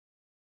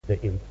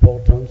the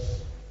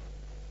importance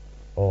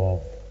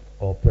of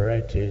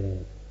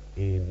operating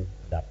in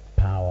the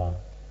power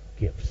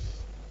gifts.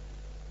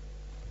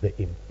 The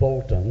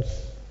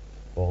importance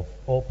of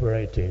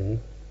operating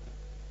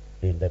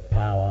in the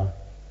power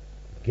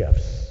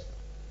gifts.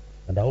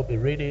 And I will be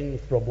reading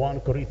from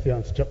 1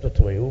 Corinthians chapter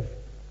 12,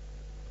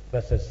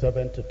 verses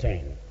 7 to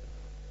 10.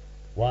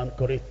 1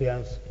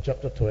 Corinthians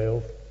chapter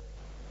 12,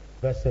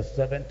 verses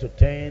 7 to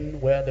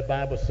 10, where the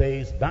Bible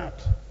says, "But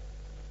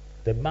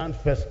the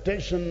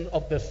manifestation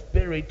of the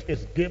Spirit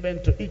is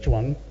given to each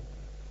one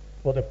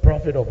for the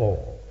profit of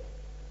all.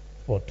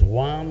 For to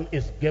one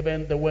is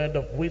given the word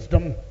of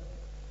wisdom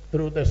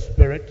through the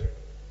Spirit,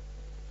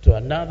 to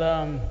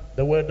another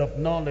the word of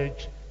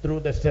knowledge through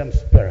the same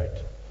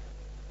Spirit,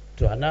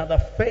 to another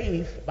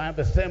faith by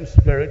the same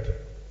Spirit,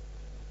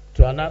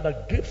 to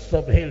another gifts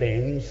of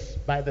healings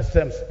by the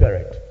same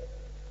Spirit,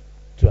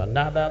 to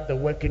another the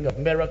working of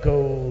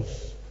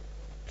miracles,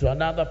 to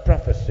another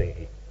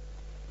prophecy,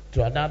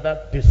 to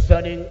another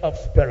discerning of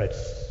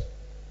spirits,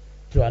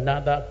 to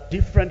another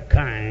different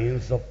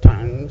kinds of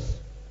tongues,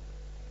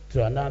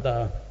 to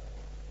another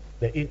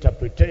the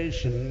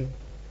interpretation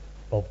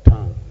of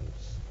tongues."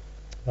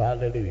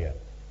 Hallelujah.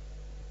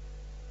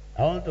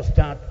 I want to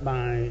start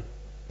my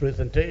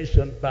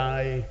presentation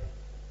by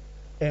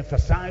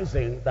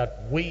emphasizing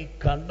that we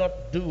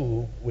cannot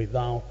do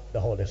without the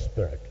Holy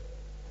Spirit.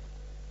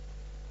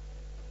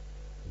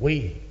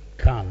 We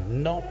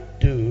cannot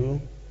do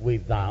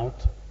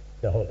without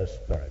the Holy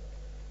Spirit.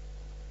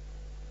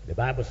 The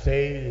Bible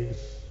says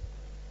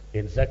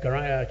in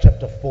Zechariah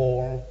chapter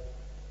 4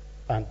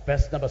 and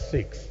verse number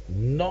 6,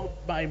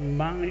 "Not by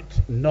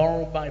might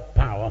nor by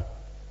power,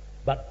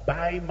 but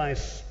by my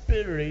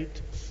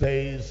Spirit,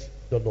 says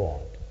the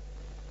Lord."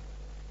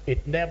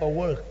 It never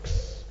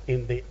works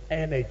in the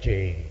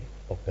energy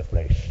of the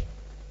flesh.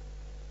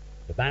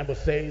 The Bible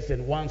says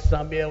in 1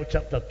 Samuel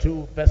chapter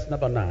 2, verse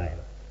number 9,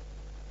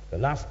 the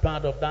last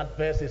part of that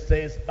verse, it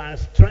says, "By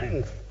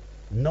strength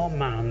no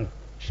man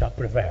shall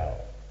prevail."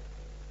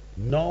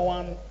 No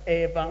one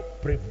ever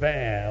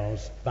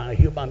prevails by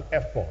human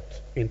effort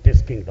in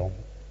this kingdom.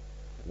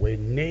 We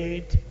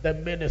need the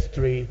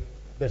ministry,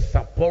 the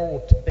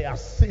support, the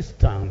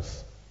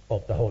assistance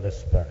of the Holy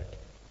Spirit.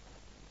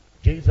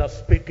 Jesus,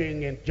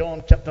 speaking in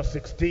John chapter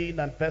 16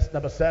 and verse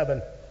number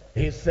 7,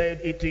 he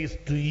said, "It is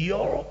to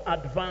your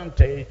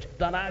advantage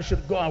that I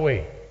should go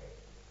away,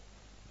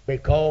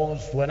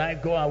 because when I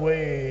go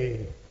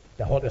away,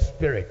 the Holy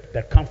Spirit,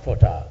 the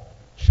Comforter,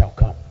 shall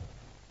come."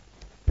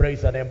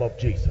 Praise the name of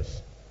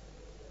Jesus.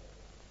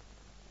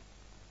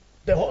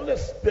 The Holy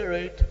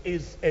Spirit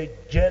is a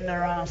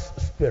generous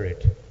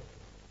spirit.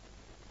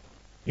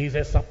 He's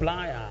a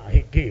supplier.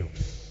 He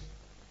gives.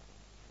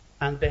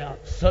 And there are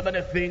so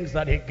many things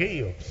that he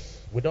gives.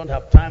 We don't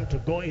have time to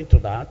go into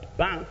that,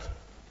 but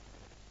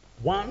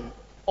one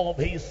of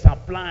his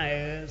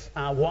supplies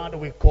are what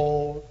we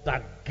call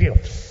the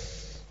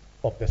gifts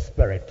of the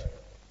Spirit,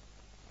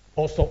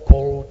 also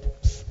called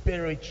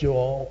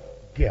spiritual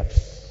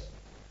gifts.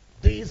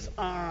 These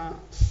are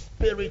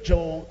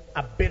spiritual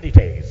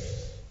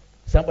abilities.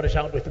 Somebody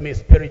shout with me,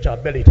 spiritual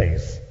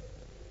abilities.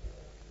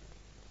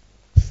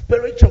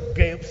 Spiritual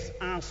gifts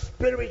are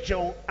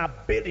spiritual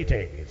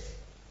abilities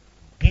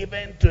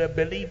given to a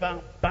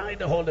believer by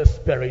the Holy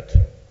Spirit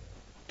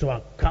to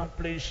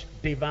accomplish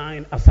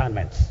divine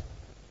assignments.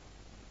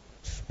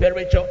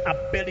 Spiritual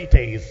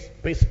abilities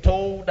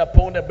bestowed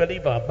upon a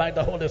believer by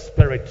the Holy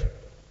Spirit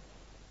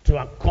to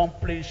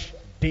accomplish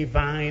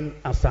divine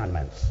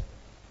assignments.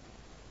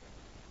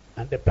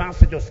 And the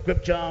passage of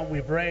scripture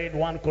we've read,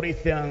 1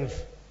 Corinthians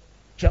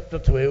chapter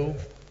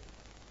 12,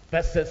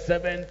 verses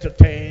 7 to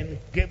 10,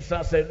 gives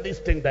us a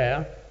listing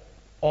there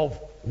of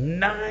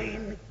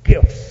 9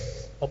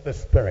 gifts of the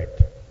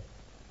Spirit.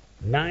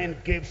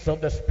 9 gifts of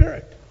the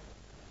Spirit.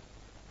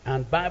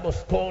 And Bible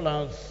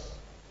scholars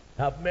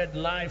have made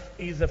life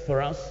easy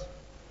for us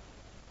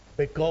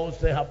because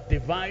they have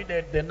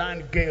divided the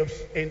 9 gifts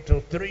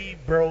into 3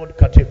 broad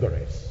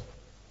categories.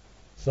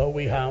 So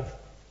we have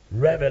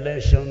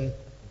revelation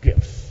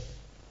gifts,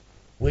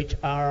 which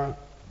are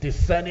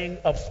discerning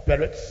of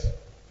spirits,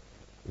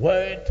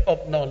 word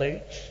of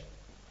knowledge,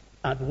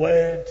 and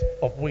word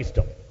of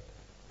wisdom.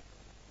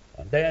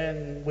 And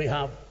then we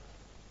have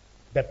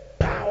the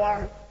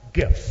power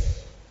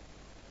gifts.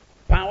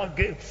 Power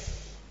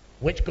gifts,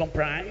 which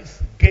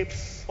comprise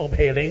gifts of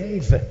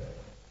healings.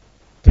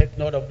 Take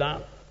note of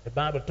that. The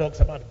Bible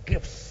talks about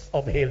gifts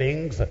of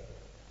healings.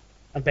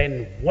 And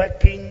then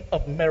working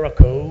of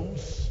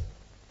miracles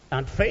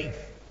and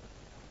faith.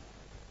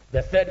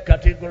 The third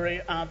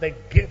category are the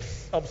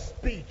gifts of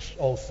speech,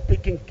 or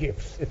speaking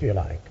gifts, if you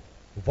like.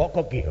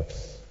 Vocal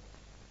gifts.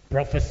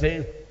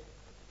 Prophecy.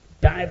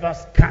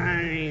 Diverse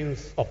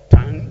kinds of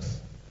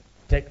tongues.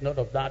 Take note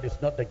of that. It's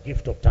not the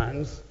gift of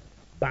tongues,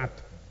 but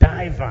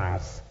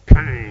diverse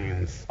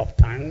kinds of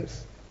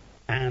tongues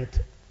and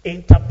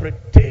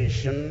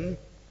interpretation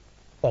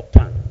of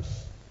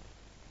tongues.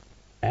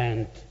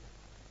 And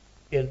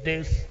in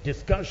this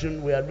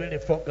discussion, we are really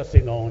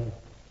focusing on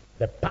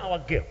the power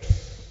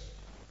gifts.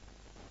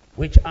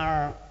 which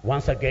are,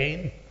 once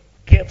again,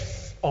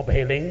 gifts of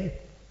healing,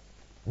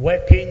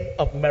 working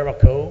of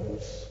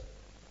miracles,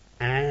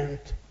 and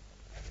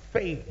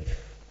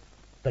faith,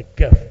 the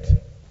gift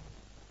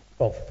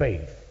of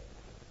faith.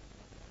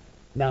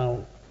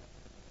 Now,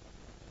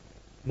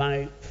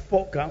 my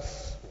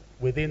focus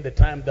within the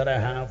time that I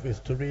have is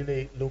to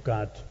really look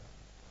at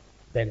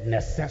the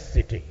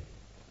necessity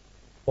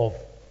of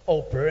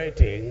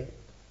operating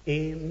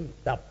in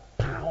the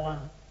power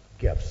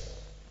gifts.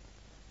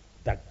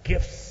 The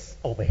gifts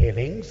of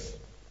healings,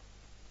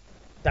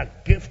 the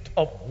gift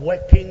of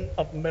working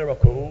of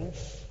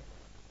miracles,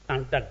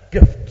 and the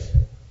gift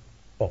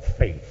of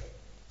faith.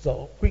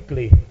 So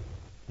quickly,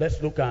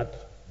 let's look at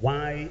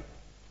why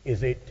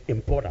is it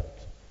important?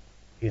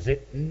 Is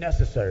it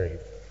necessary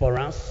for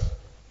us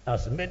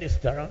as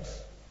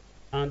ministers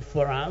and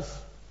for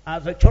us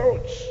as a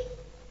church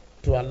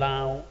to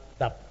allow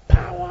the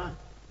power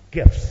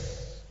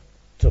gifts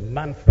to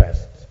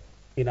manifest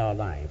in our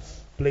lives?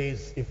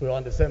 Please, if we're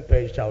on the same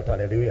page, shout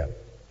hallelujah.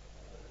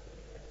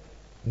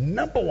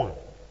 Number one,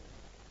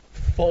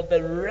 for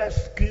the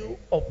rescue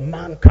of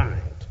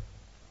mankind.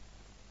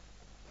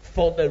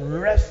 For the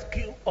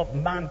rescue of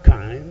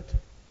mankind,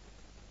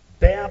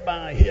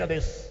 thereby, hear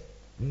this,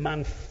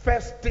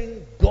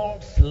 manifesting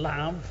God's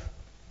love,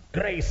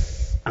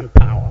 grace, and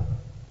power.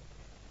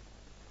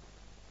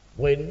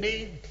 We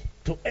need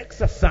to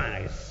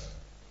exercise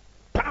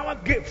power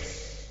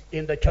gifts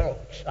in the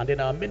church and in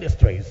our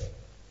ministries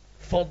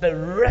for the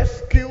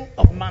rescue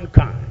of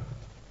mankind,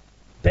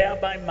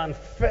 thereby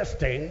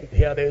manifesting,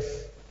 hear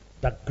this,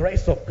 the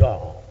grace of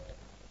God,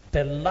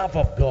 the love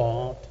of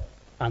God,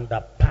 and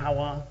the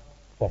power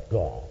of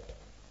God.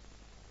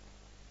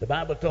 The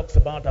Bible talks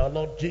about our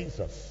Lord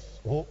Jesus,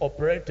 who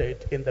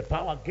operated in the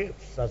power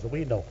gifts, as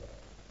we know.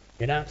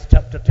 In Acts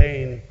chapter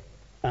 10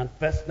 and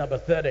verse number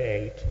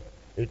 38,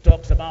 it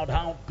talks about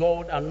how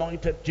God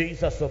anointed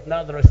Jesus of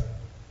Nazareth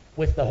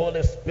with the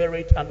Holy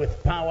Spirit and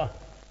with power,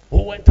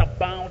 who went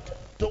about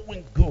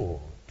doing good,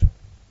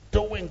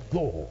 doing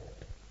good,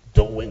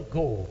 doing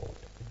good,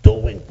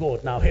 doing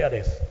good. Now hear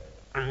this.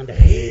 And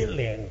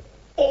healing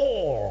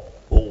all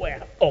who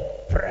were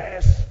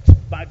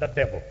oppressed by the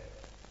devil.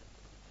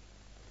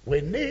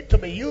 We need to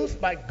be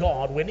used by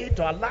God. We need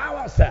to allow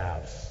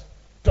ourselves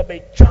to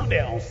be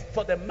channels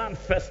for the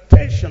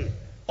manifestation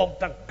of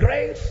the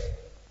grace,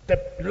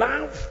 the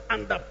love,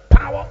 and the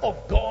power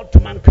of God to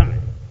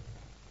mankind.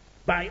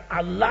 By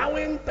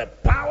allowing the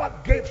power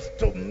gifts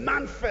to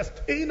manifest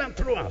in and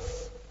through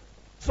us,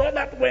 so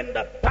that when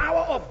the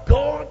power of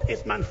God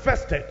is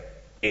manifested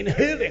in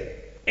healing,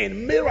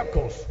 in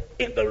miracles,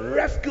 in the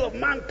rescue of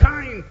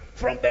mankind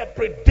from their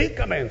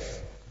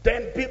predicaments,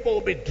 then people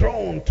will be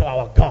drawn to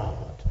our God.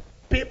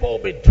 People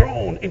will be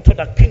drawn into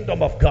the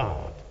kingdom of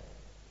God.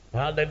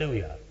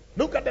 Hallelujah.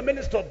 Look at the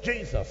ministry of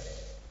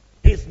Jesus.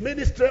 His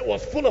ministry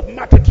was full of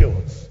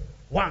multitudes.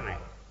 Why?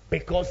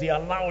 Because he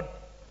allowed,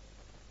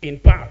 in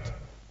part,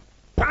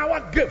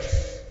 power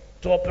gifts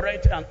to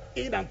operate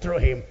in and through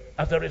him.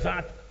 As a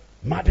result,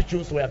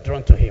 multitudes were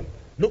drawn to him.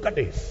 Look at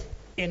this.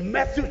 In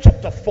Matthew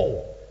chapter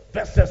 4,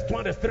 verses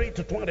 23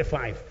 to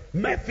 25.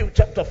 Matthew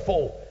chapter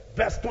 4,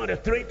 verse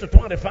 23 to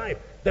 25.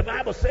 The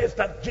Bible says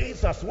that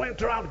Jesus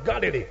went around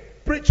Galilee,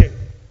 preaching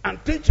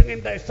and teaching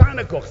in their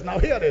synagogues. Now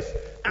hear this.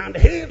 And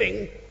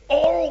healing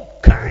all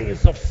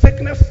kinds of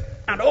sickness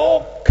and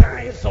all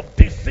kinds of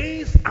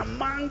disease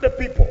among the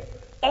people.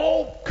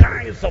 All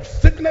kinds of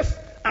sickness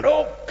and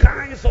all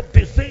kinds of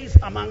disease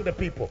among the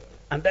people.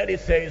 And then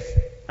it says,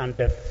 and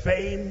the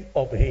fame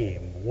of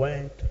him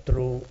went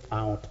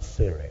throughout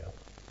Syria.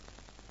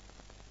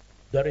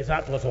 The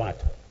result was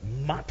what?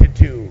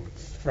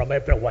 Multitudes from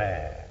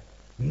everywhere.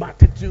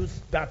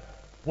 Multitudes that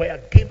were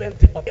given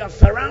to us. We are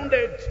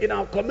surrounded in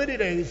our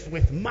communities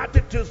with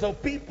multitudes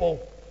of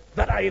people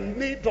that are in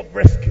need of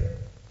rescue.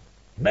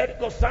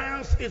 Medical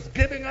science is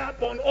giving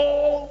up on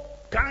all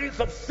kinds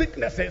of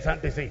sicknesses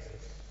and diseases.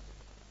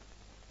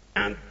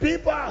 And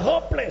people are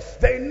hopeless.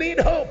 They need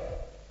hope.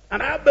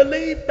 And I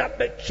believe that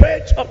the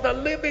church of the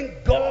living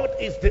God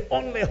is the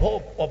only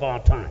hope of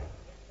our time.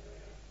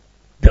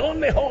 The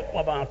only hope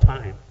of our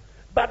time.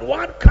 But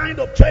what kind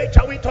of church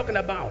are we talking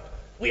about?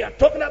 We are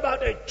talking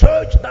about a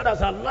church that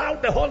has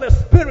allowed the Holy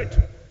Spirit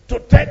to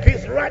take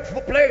his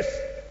rightful place.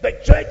 The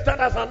church that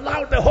has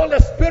allowed the Holy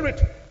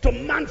Spirit to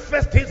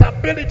manifest his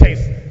abilities,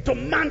 to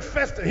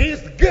manifest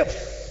his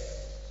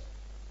gifts.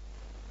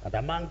 And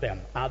among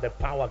them are the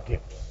power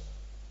gifts.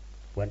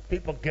 When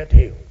people get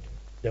healed,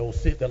 they will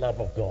see the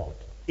love of God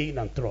in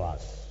and through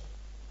us.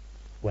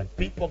 When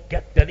people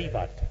get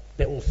delivered,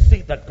 they will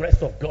see the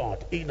grace of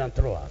God in and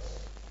through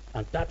us.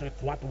 And that is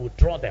what will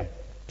draw them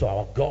to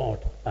our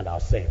God and our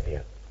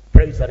Savior.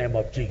 Praise the name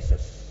of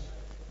Jesus.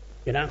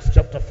 In Acts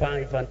chapter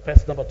 5 and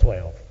verse number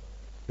 12,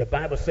 the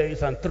Bible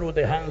says, and through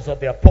the hands of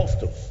the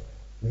apostles,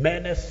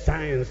 many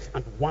signs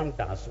and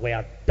wonders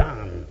were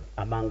done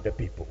among the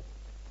people.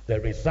 The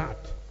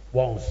result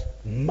was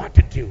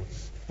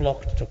multitudes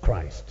flocked to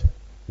Christ.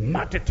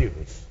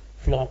 Multitudes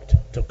flocked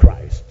to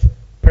Christ.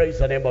 Praise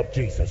the name of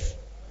Jesus.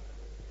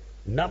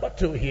 Number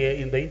two here,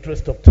 in the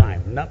interest of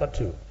time. Number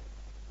two,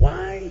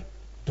 why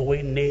do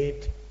we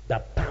need the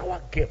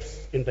power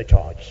gifts in the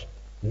church?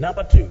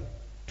 Number two,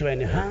 to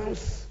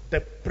enhance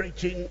the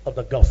preaching of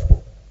the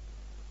gospel.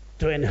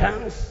 To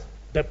enhance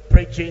the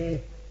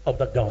preaching of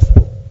the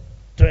gospel.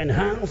 To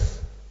enhance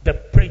the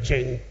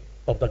preaching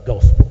of the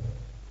gospel.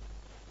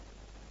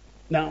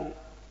 Now,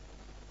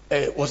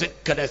 was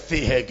it Kenneth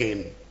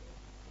Hagin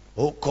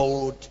who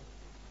called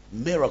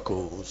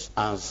miracles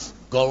as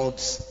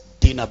God's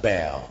dinner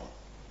bell?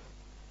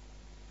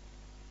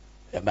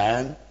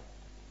 Amen.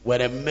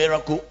 When a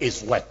miracle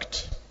is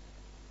worked,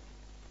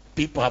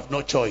 people have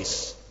no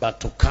choice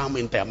but to come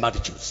in their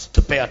multitudes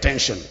to pay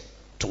attention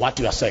to what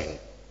you are saying.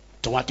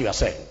 To what you are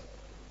saying.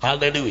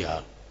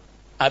 Hallelujah.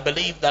 I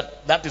believe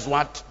that that is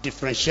what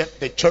differentiates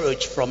the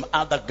church from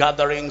other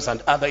gatherings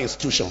and other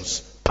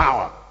institutions.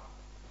 Power.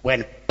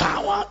 When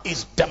power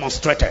is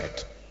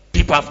demonstrated,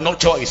 people have no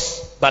choice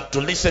but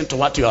to listen to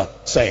what you are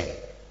saying.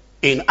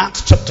 In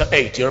Acts chapter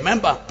 8, you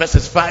remember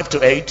verses 5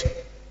 to 8,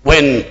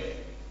 when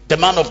the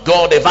man of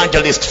God,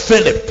 evangelist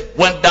Philip,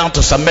 went down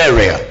to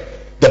Samaria.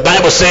 The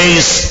Bible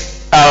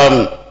says,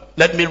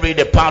 let me read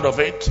a part of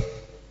it.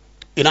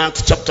 In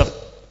Acts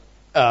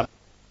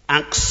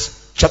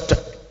chapter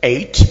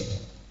 8,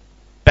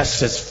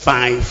 verses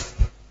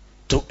 5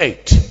 to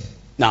 8.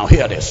 Now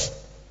hear this.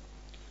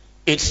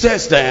 It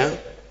says there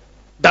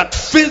that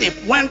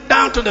Philip went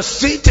down to the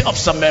city of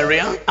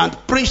Samaria and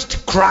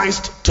preached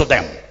Christ to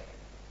them.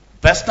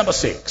 Verse number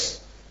 6.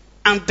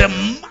 And the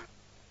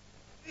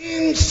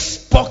things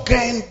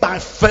spoken by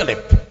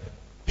Philip,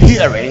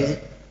 hearing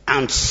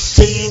and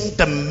seeing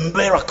the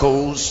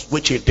miracles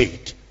which he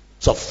did.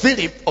 So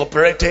Philip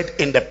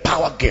operated in the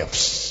power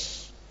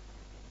gifts.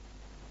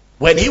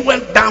 When he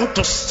went down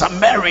to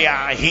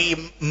Samaria,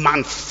 he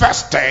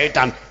manifested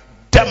and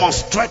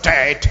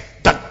demonstrated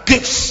the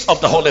gifts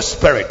of the Holy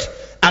Spirit.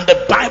 And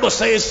the Bible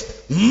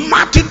says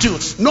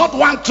multitudes, not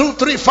 1, 2,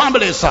 3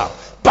 families,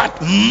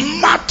 but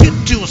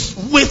multitudes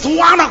with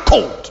one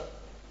accord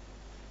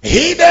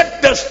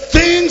heeded the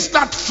things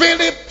that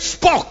Philip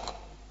spoke.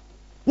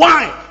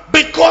 Why?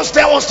 Because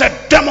there was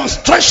a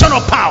demonstration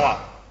of power.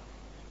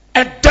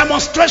 A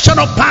demonstration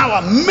of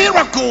power.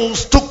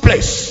 Miracles took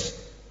place.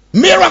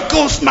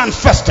 Miracles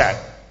manifested.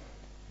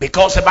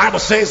 Because the Bible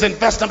says in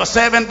verse number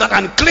 7 that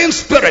unclean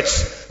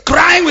spirits,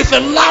 crying with a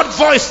loud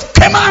voice,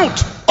 came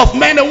out of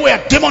men who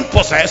were demon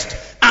possessed,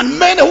 and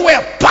men who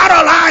were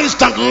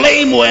paralyzed and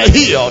lame were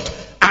healed.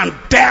 And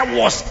there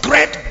was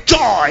great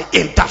joy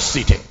in that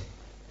city.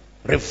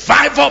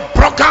 Revival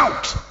broke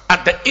out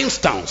at the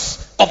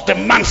instance of the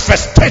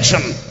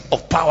manifestation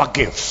of power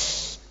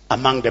gifts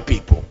among the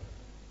people.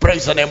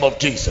 Praise the name of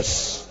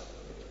Jesus.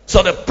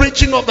 So the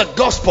preaching of the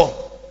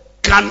gospel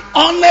can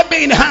only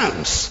be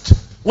enhanced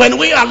when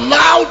we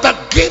allow the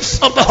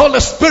gifts of the Holy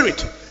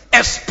Spirit,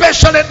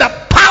 especially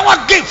the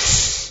power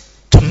gifts,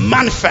 to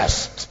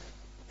manifest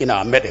in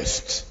our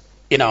midst,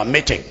 in our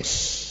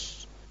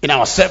meetings, in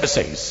our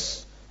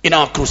services, in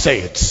our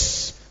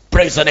crusades.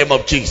 Praise the name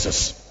of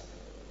Jesus.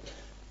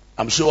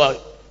 I'm sure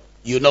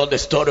you know the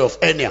story of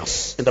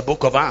Aeneas in the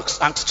book of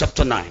Acts, Acts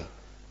chapter 9,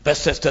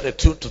 verses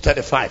 32 to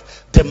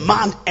 35. The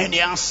man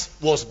Aeneas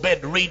was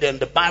bedridden,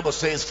 the Bible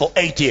says, for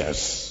 8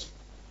 years.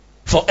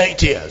 For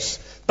 8 years.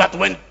 But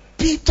when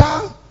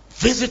Peter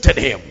visited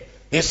him,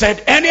 he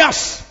said,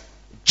 Aeneas,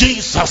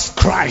 Jesus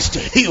Christ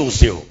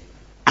heals you.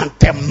 And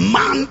the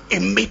man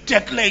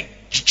immediately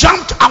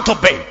jumped out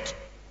of bed.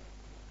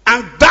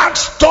 And that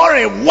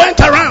story went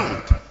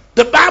around.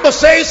 The Bible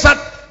says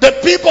that the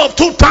people of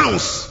 2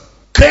 towns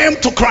came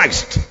to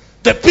Christ.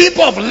 The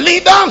people of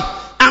Lydda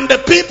and the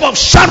people of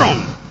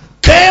Sharon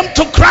came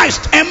to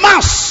Christ en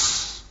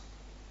masse.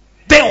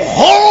 The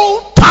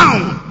whole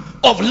town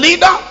of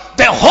Lydda,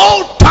 the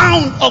whole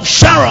town of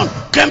Sharon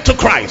came to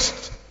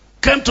Christ.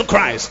 Came to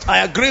Christ.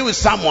 I agree with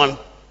someone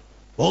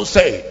who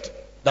said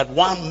that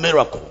one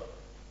miracle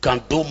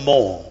can do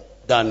more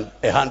than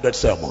 100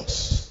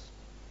 sermons.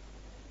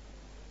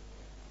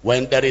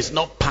 When there is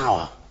no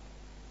power,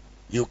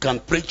 you can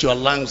preach your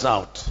lungs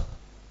out.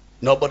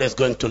 Nobody's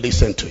going to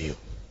listen to you.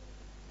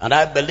 And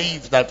I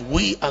believe that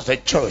we as a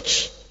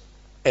church,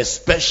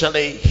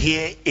 especially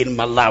here in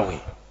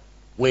Malawi,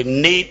 we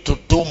need to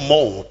do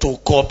more to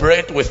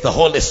cooperate with the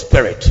Holy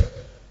Spirit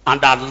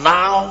and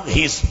allow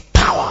his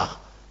power,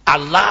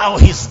 allow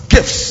his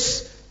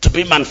gifts to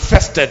be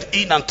manifested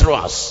in and through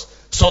us,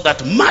 so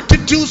that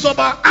multitudes of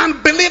our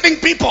unbelieving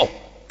people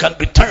can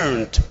be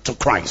turned to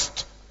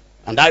Christ.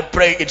 And I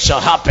pray it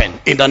shall happen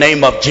in the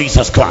name of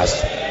Jesus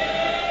Christ.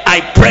 I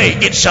pray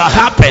it shall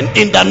happen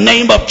in the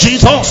name of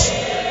Jesus.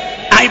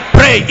 I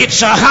pray it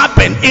shall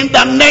happen in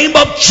the name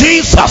of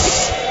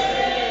Jesus.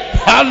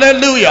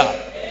 Hallelujah.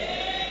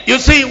 You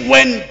see,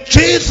 when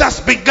Jesus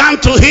began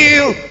to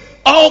heal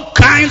all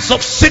kinds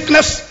of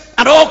sickness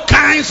and all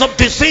kinds of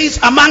disease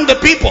among the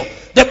people,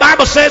 the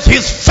Bible says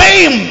his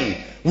fame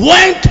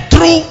went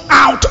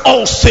throughout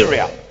all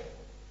Syria.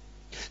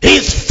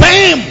 His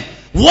fame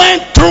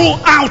went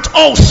throughout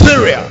all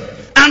Syria.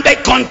 And they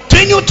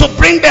continue to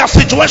bring their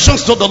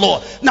situations to the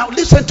Lord. Now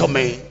listen to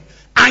me.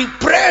 I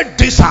pray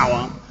this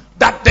hour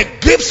that the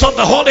gifts of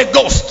the Holy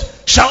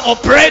Ghost shall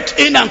operate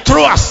in and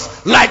through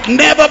us like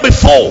never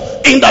before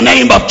in the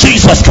name of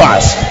Jesus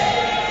Christ.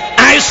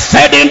 I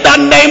said in the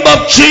name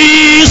of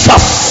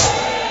Jesus.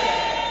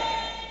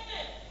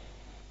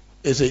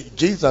 You see,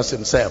 Jesus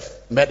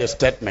himself made a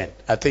statement.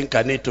 I think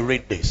I need to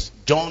read this.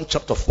 John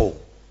chapter 4,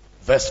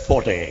 verse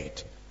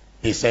 48.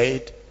 He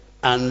said,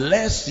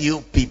 unless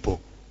you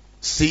people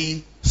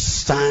see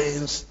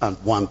signs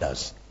and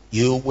wonders,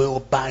 you will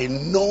by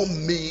no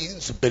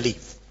means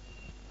believe.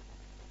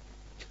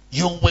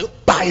 You will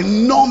by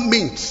no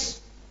means.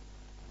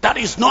 That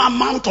is, no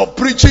amount of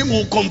preaching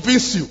will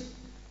convince you.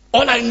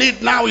 All I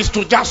need now is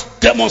to just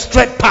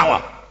demonstrate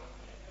power.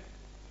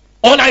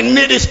 All I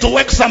need is to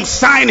work some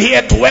sign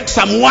here, to work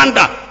some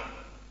wonder.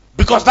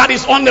 Because that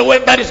is only way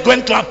that is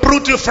going to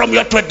uproot you from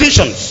your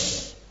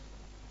traditions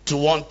to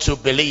want to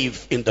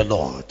believe in the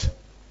Lord.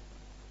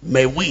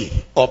 May we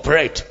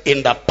operate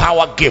in the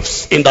power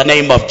gifts in the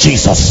name of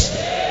Jesus.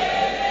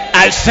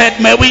 I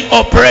said, may we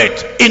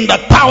operate in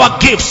the power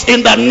gifts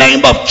in the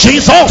name of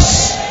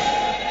Jesus.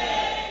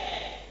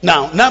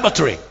 Now, number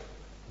 3.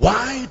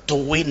 Why do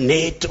we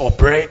need to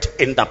operate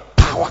in the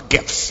power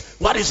gifts?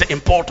 What is the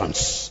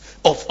importance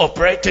of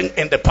operating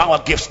in the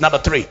power gifts? Number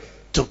 3,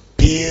 to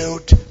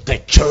build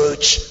the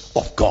church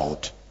of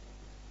God.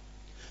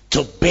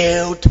 To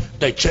build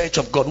the church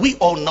of God. We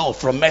all know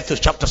from Matthew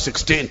chapter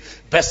 16,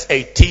 verse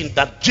 18,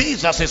 that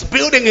Jesus is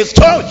building his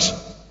church.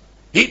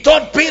 He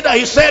told Peter,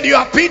 he said, you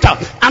are Peter,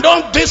 and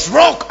on this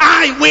rock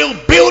I will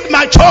build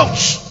my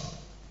church.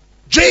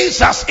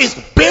 Jesus is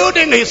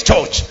building his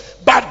church.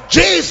 But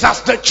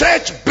Jesus, the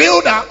church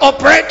builder,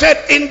 operated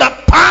in the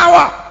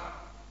power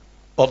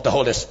of the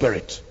Holy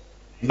Spirit,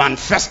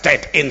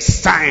 manifested in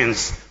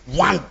signs,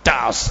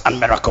 wonders, and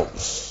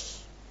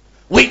miracles.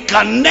 We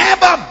can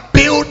never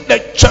build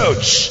the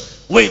church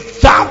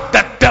without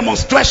the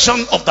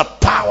demonstration of the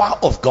power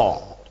of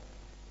God.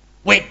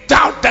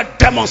 Without the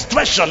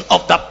demonstration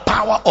of the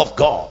power of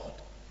God.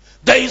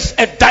 There is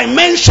a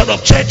dimension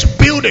of church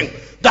building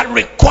that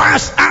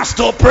requires us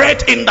to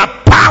operate in the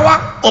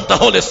power of the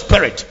Holy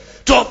Spirit.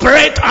 To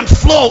operate and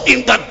flow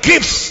in the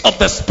gifts of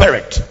the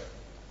Spirit.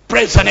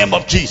 Praise the name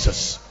of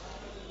Jesus.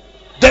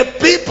 The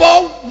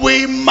people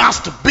we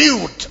must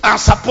build are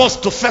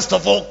supposed to first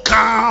of all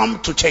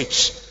come to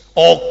church.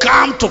 Or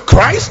come to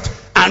Christ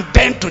and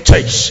then to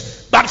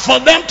church. But for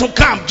them to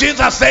come,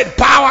 Jesus said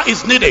power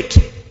is needed.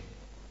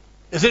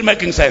 Is it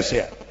making sense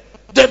here?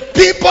 The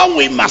people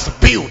we must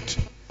build,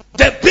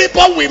 the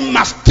people we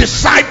must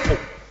disciple,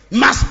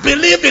 must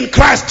believe in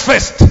Christ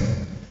first.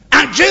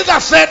 And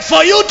Jesus said,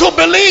 for you to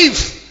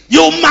believe,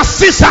 you must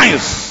see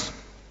signs.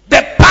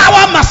 The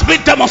power must be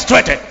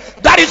demonstrated.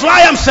 That is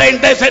why I'm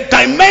saying there's a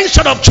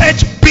dimension of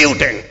church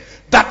building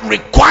that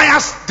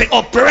requires the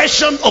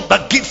operation of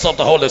the gifts of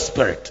the Holy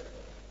Spirit.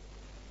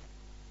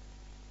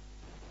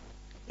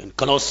 In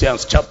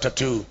Colossians chapter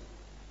 2,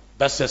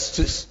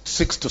 verses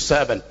 6 to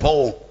 7,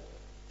 Paul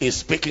is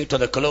speaking to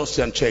the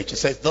Colossian church. He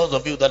says, those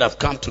of you that have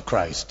come to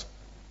Christ,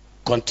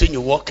 continue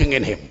walking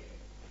in him.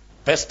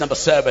 Verse number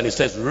 7, it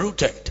says,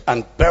 rooted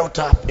and built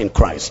up in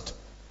Christ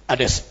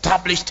and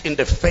established in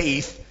the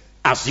faith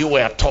as you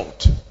were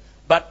taught.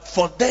 But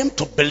for them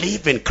to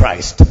believe in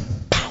Christ,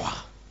 power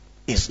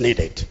is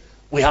needed.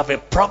 We have a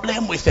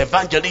problem with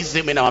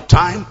evangelism in our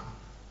time.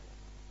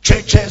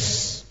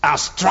 Churches are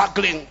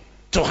struggling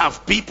to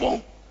have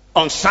people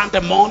on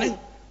Sunday morning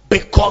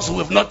because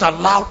we've not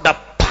allowed the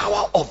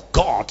power of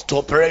God to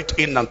operate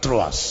in and through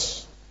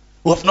us.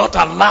 We've not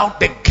allowed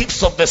the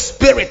gifts of the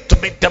Spirit to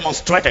be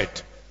demonstrated.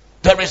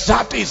 The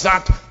result is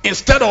that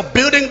instead of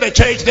building the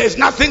church, there is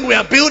nothing we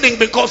are building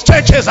because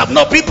churches have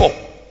no people.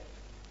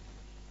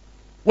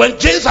 When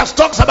Jesus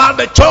talks about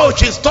the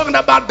church, he's talking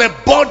about the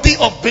body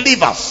of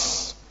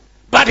believers.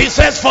 But he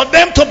says for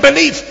them to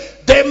believe,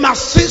 they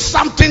must see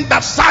something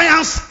that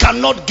science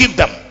cannot give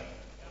them.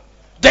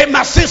 They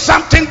must see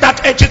something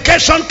that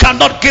education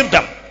cannot give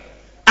them.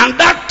 And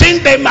that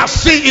thing they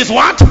must see is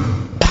what?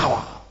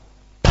 Power.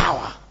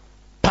 Power.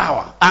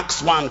 Power.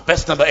 Acts 1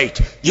 verse number 8.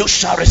 You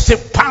shall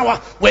receive power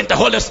when the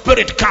Holy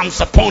Spirit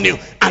comes upon you,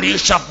 and you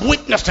shall be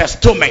witnesses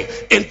to me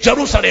in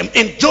Jerusalem,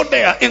 in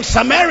Judea, in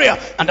Samaria,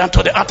 and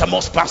unto the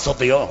uttermost parts of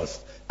the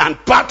earth.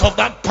 And part of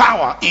that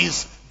power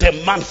is the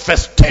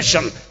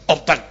manifestation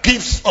of the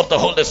gifts of the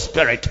Holy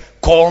Spirit,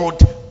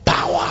 called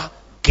power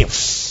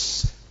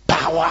gifts.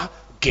 Power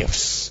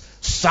gifts.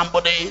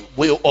 Somebody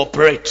will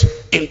operate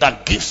in the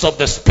gifts of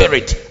the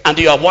Spirit, and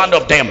you are one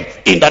of them,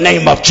 in the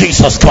name of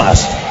Jesus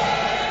Christ.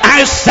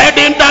 I said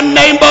in the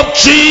name of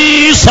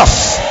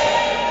Jesus.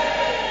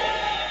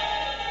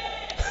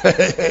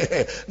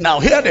 Now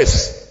hear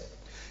this.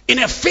 In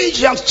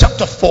Ephesians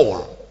chapter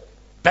 4,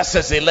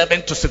 verses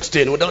 11 to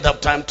 16. We don't have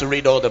time to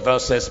read all the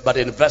verses, but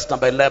in verse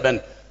number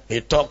 11,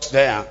 he talks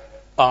there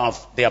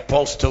of the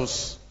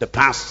apostles, the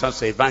pastors,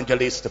 the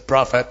evangelists, the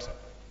prophet,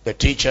 the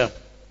teacher.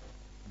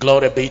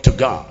 Glory be to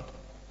God.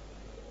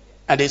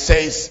 And he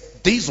says,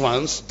 these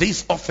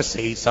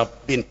offices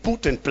have been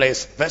put in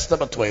place, verse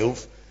number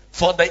 12,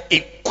 for the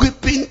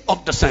equipping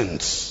of the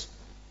saints,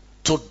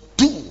 to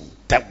do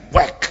the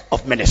work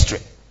of ministry,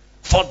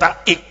 for the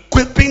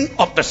equipping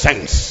of the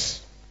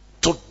saints,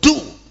 to do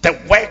the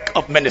work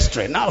of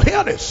ministry. Now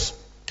here it is.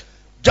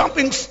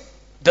 Jumping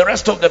the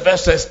rest of the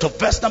verses to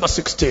verse number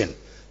 16.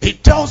 He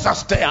tells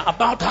us there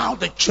about how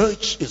the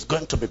church is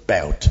going to be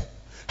built,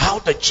 how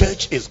the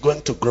church is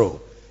going to grow.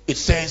 It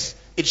says,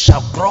 it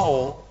shall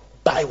grow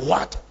by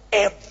what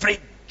every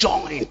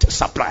joint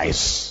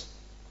supplies.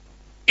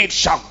 It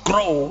shall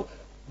grow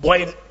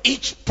when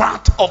each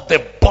part of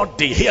the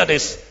body, hear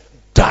this,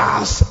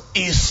 does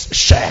its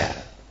share.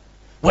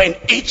 When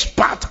each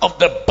part of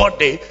the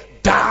body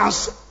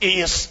does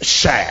its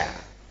share.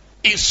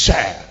 Its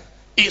share.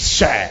 Its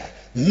share.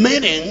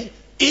 Meaning,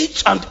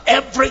 each and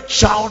every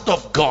child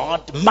of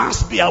God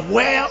must be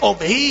aware of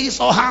his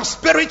or her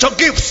spiritual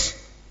gifts.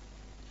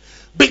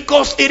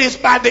 Because it is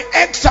by the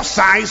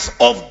exercise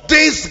of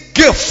these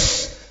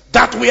gifts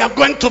that we are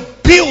going to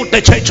build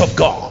the church of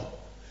God.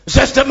 It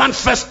says the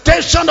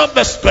manifestation of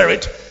the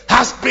Spirit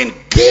has been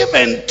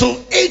given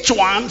to each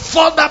one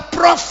for the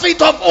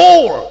profit of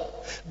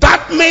all.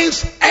 That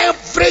means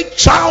every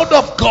child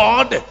of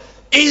God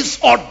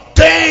is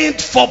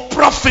ordained for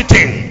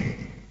profiting.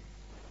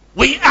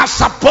 We are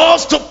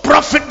supposed to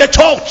profit the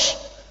church.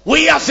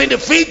 We as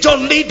individual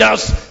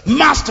leaders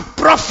must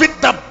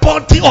profit the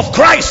body of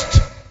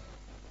Christ.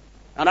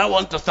 And I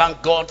want to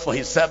thank God for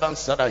his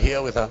servants that are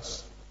here with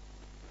us.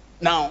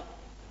 Now,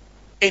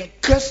 in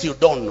case you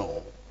don't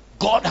know,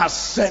 God has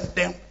sent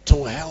them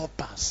to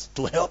help us,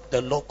 to help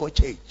the local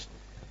church.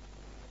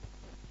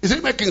 Is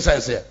it making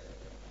sense here?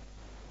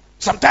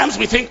 Sometimes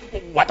we think,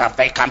 what have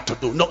they come to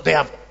do? No, they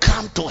have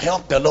come to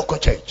help the local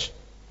church.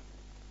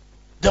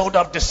 They would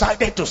have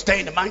decided to stay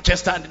in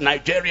Manchester and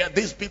Nigeria.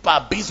 These people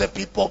are busy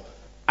people.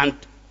 And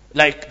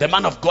like the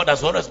man of God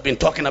has always been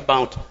talking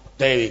about,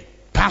 the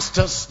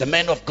pastors, the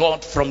men of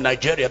God from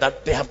Nigeria,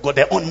 that they have got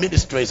their own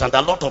ministries and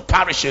a lot of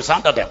parishes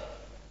under them.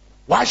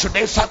 Why should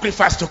they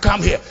sacrifice to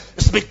come here?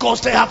 It's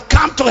because they have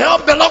come to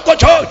help the local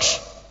church.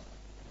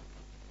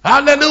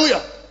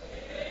 Hallelujah.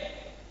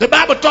 The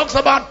Bible talks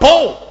about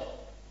Paul,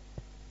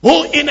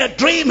 who in a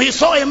dream he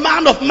saw a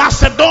man of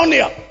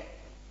Macedonia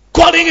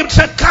calling him,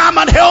 said, come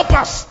and help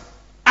us.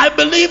 I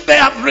believe they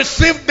have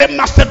received the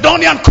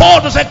Macedonian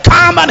call to say,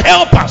 come and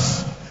help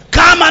us.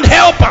 Come and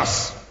help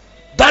us.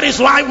 That is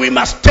why we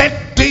must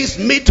take these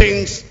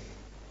meetings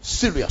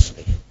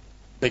seriously,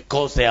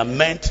 because they are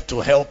meant to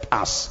help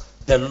us,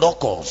 the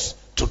locals,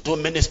 to do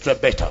ministry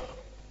better.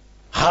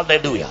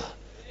 Hallelujah.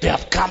 They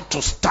have come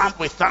to stand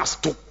with us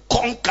to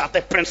conquer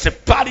the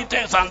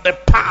principalities and the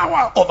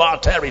power of our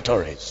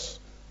territories,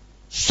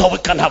 so we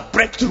can have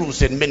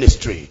breakthroughs in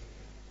ministry.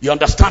 You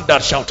understand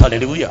that? Shout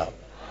hallelujah.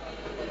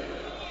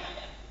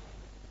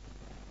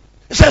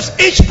 It says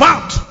each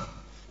part,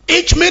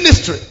 each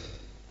ministry,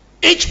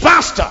 each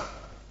pastor,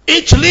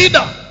 each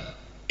leader,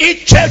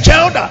 each church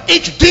elder,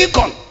 each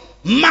deacon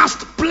must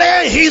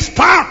play his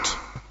part.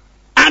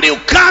 And you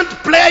can't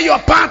play your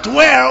part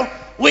well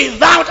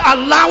without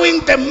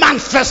allowing the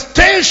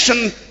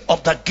manifestation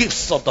of the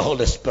gifts of the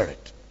Holy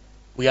Spirit.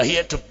 We are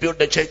here to build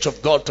the church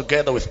of God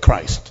together with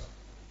Christ.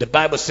 The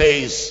Bible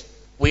says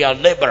we are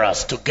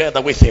laborers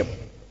together with him.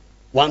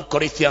 1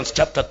 Corinthians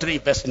chapter 3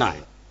 verse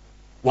 9.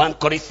 1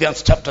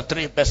 Corinthians chapter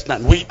 3 verse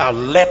 9. We are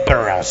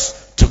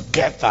laborers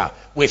together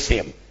with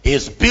him. He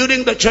is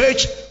building the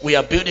church. We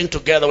are building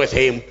together with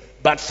him.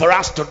 But for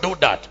us to do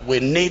that, we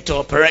need to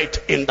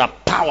operate in the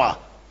power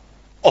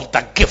of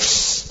the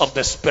gifts of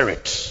the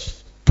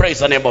Spirit. Praise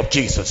the name of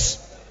Jesus.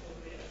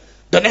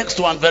 The next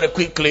one very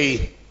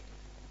quickly.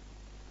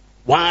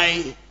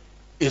 Why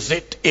is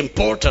it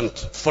important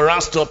for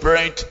us to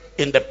operate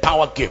in the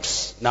power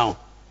gifts? Now,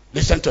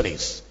 listen to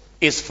this.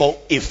 It's for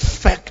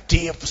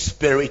effective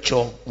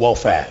spiritual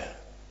warfare.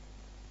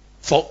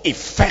 For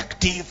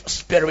effective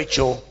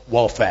spiritual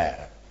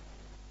warfare.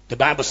 The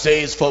Bible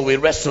says, for we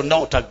wrestle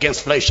not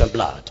against flesh and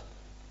blood,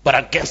 but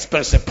against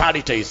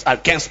principalities,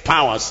 against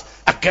powers,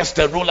 against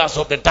the rulers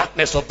of the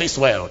darkness of this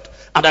world,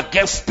 and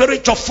against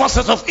spiritual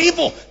forces of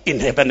evil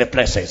in heavenly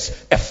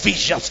places.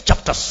 Ephesians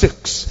chapter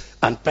 6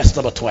 and verse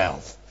number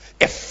 12.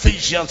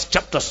 Ephesians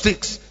chapter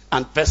 6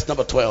 and verse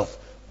number 12.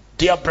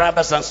 Dear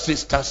brothers and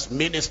sisters,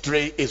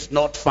 ministry is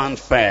not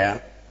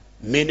fanfare.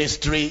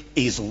 Ministry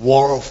is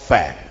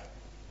warfare.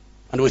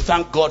 And we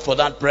thank God for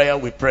that prayer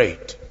we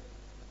prayed.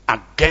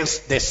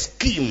 Against the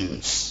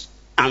schemes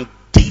and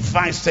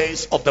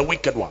devices of the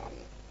wicked one.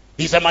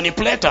 He's a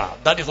manipulator.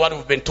 That is what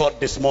we've been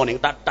taught this morning.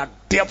 That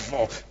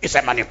devil is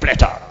a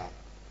manipulator.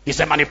 He's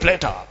a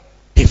manipulator.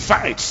 He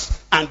fights.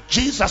 And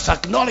Jesus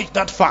acknowledged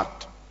that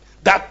fact.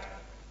 That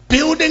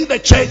building the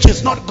church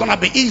is not going to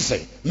be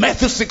easy.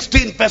 Matthew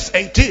 16 verse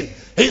 18.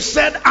 He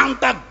said, and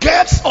the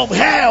gates of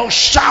hell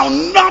shall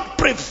not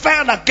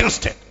prevail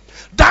against it.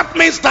 That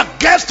means the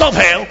gates of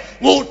hell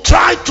will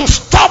try to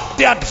stop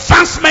the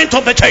advancement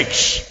of the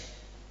church.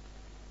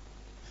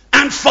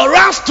 And for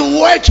us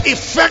to wage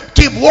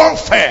effective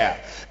warfare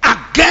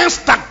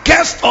against the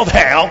gates of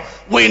hell,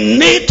 we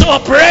need to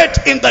operate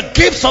in the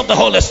gifts of the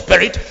Holy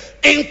Spirit,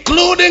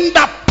 including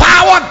the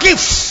power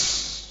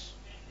gifts.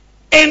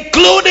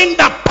 including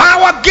the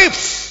power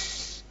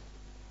gifts.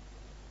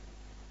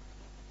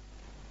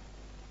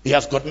 He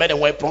has got many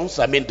weapons.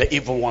 The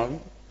evil one.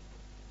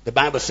 The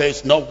Bible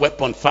says, no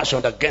weapon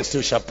fashioned against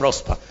you shall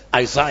prosper.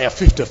 Isaiah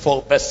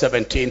 54 verse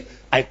 17.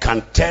 I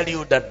can tell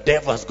you that the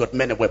devil has got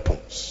many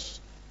weapons.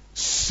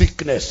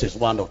 Sickness is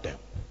one of them.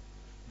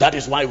 That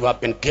is why we have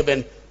been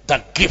given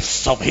the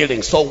gifts of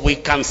healing, so we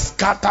can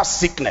scatter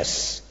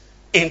sickness,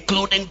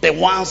 including the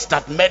ones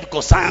that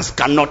medical science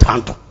cannot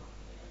handle.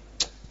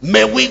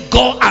 May we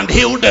go and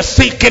heal the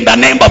sick in the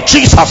name of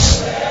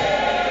Jesus.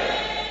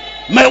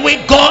 May we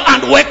go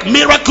and work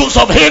miracles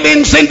of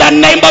healings in the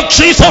name of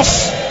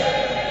Jesus.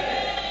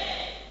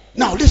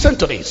 Now listen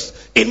to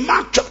this. In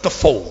Mark chapter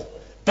 4,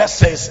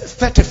 verses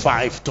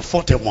 35 to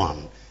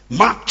 41.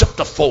 Mark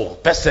chapter 4,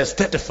 verses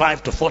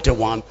 35 to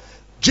 41.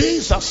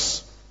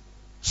 Jesus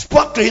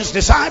spoke to his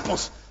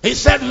disciples. He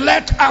said,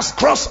 let us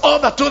cross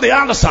over to the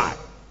other side.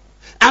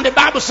 And the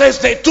Bible says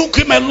they took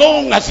him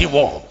along as he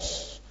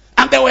was.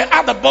 And there were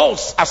other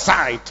boats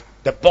aside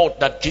the boat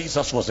that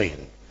Jesus was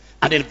in.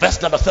 And in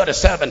verse number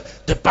 37,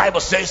 the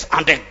Bible says,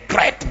 and a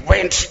great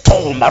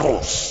windstorm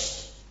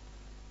arose.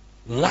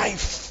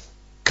 Life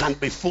can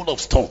be full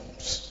of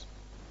storms.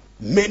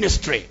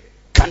 Ministry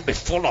can be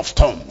full of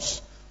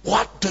storms.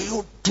 What do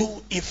you do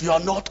if you are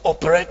not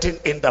operating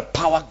in the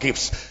power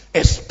gifts,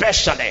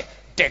 especially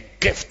the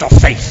gift of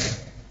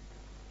faith,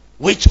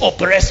 which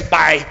operates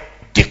by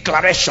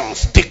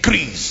declarations,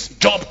 decrees?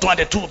 Job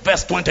 22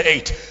 verse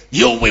 28.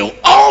 You will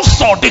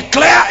also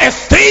declare a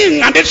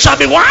thing and it shall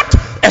be what?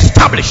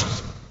 Established.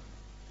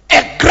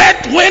 A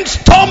great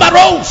windstorm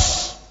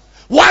arose.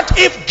 What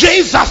if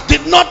Jesus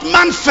did not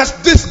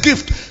manifest this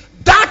gift?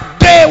 That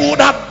day would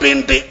have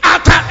been the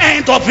utter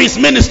end of his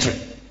ministry.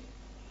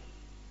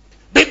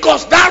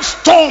 Because that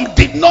storm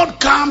did not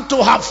come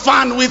to have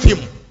fun with him.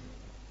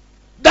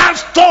 That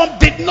storm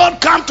did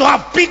not come to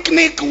have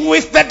picnic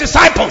with the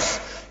disciples.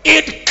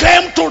 It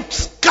came to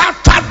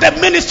scatter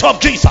the ministry of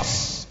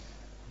Jesus.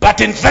 But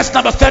in verse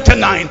number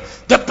 39,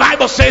 the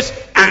Bible says,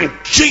 and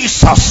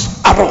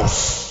Jesus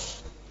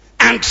arose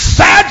and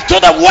said to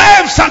the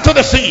waves and to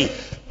the sea,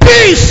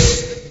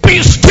 peace,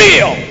 be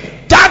still.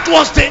 That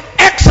was the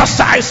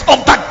exercise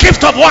of the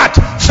gift of what?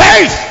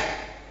 Faith.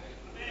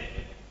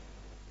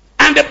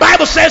 And the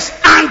Bible says,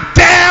 and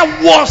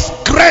there was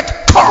great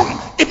calm.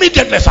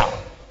 Immediately, sir.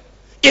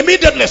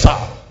 Immediately,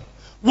 sir.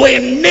 We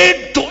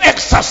need to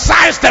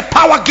exercise the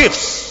power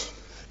gifts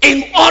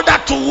in order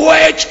to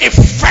wage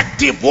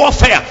effective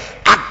warfare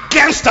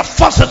against the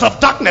forces of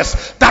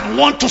darkness that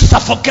want to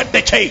suffocate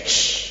the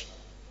church.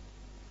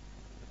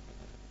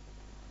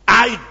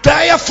 I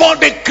therefore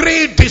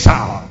decree this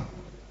hour,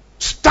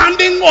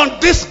 standing on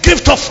this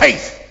gift of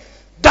faith,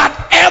 that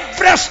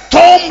every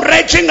storm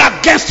raging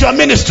against your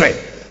ministry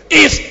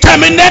is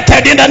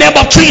terminated in the name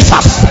of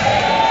Jesus.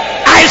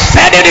 I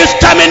said it is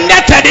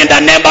terminated in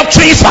the name of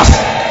Jesus.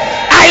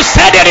 I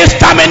said it is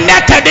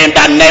terminated in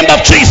the name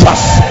of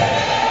Jesus.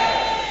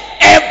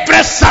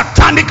 Every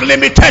satanic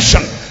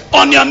limitation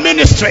on your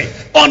ministry,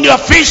 on your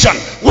vision,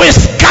 we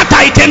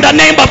scatter it in the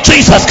name of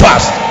Jesus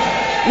Christ.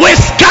 We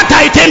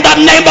scatter it in the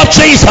name of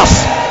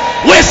Jesus.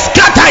 We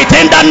scatter it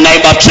in the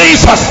name of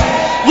Jesus.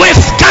 We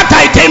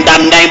scatter it in the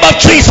name of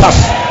Jesus.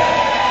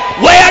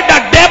 Where the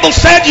devil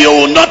said you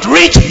will not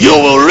reach, you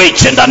will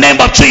reach in the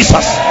name of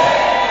Jesus.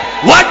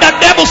 What the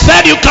devil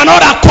said you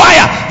cannot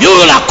acquire, you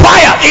will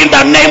acquire in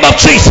the name of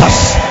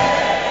Jesus.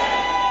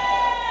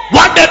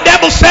 What the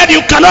devil said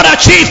you cannot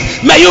achieve,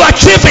 may you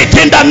achieve it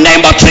in the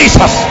name of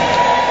Jesus.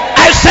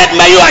 I said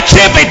may you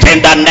achieve it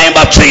in the name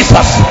of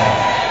Jesus.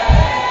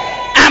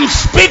 I'm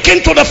speaking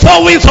to the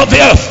four winds of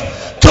the earth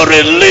to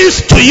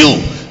release to you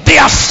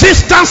the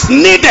assistance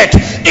needed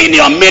in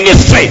your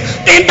ministry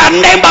in the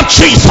name of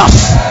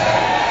Jesus.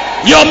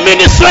 Your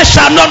ministry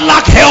shall not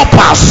lack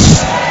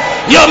helpers.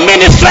 Your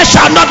ministry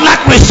shall not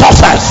lack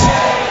resources.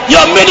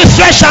 Your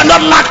ministry shall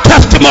not lack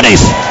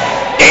testimonies.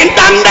 In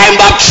the name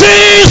of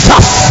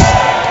Jesus.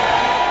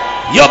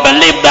 You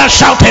believe that?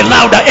 Shout a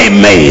louder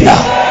amen.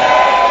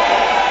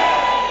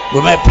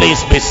 We may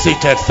please be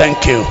seated.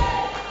 Thank you.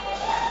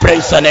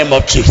 Praise the name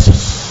of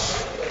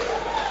Jesus.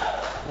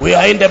 We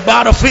are in the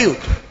battlefield.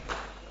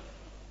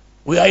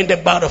 We are in the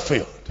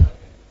battlefield.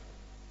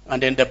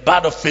 And in the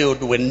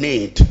battlefield we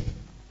need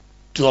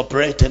to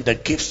operate in the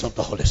gifts of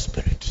the Holy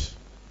Spirit.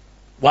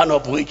 One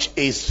of which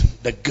is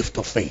the gift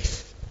of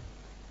faith.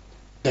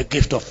 The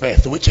gift of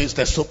faith, which is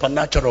the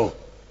supernatural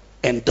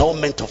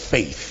endowment of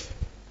faith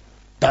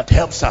that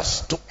helps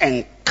us to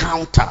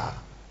encounter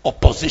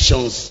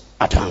oppositions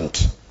at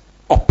hand.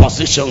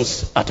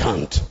 Oppositions at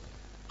hand.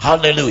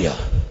 Hallelujah.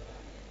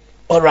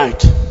 All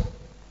right.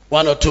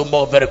 One or two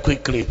more very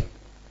quickly.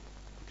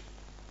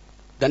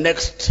 The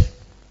next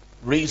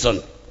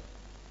reason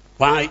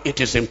why it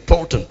is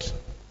important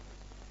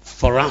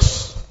for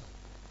us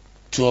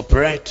to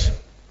operate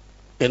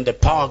in the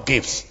power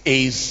gifts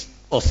is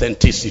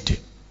authenticity,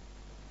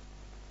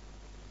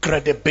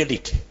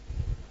 credibility.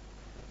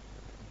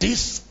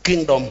 This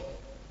kingdom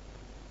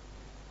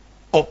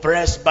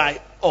operates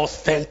by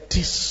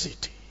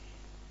authenticity.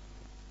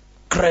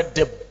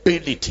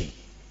 credibility.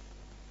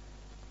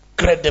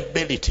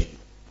 Credibility.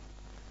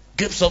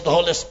 Gifts of the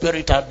Holy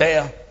Spirit are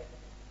there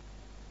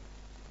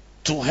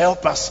to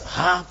help us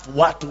have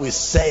what we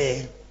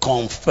say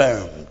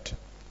confirmed.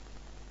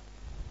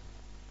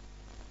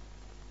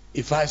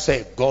 If I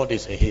say God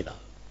is a healer,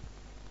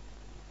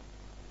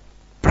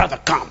 brother,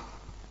 come,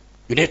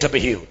 you need to be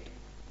healed,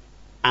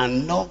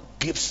 and no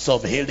gifts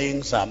of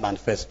healings are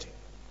manifesting,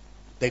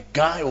 the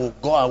guy will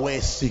go away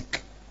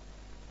sick.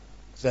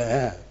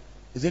 Say,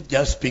 is it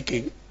just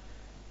speaking?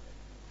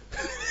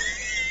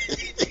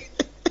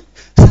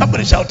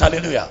 Somebody shout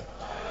hallelujah.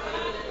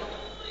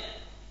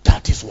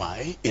 That is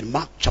why in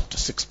Mark chapter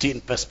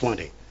 16 verse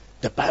 20,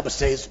 the Bible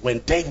says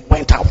when they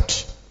went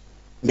out,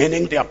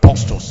 meaning the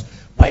apostles,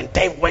 when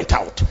they went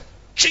out,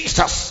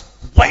 Jesus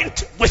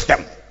went with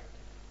them,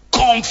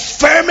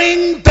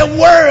 confirming the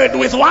word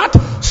with what?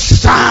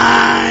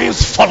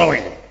 Signs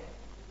following.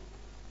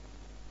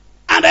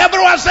 And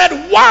everyone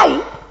said,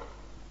 wow,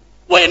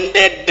 we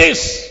need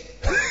this.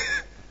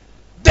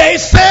 They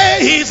say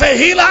he's a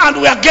healer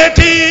and we are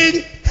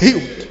getting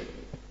healed.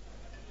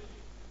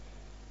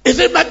 Is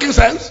it making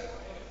sense?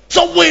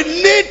 So we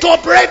need to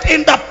operate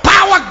in the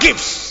power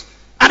gifts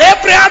and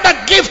every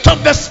other gift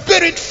of the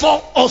Spirit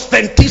for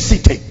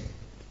authenticity.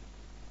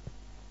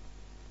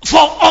 For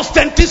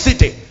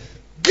authenticity.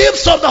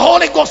 Gifts of the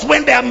Holy Ghost,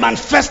 when they are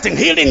manifesting,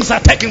 healings are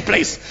taking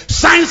place,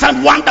 signs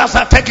and wonders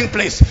are taking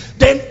place,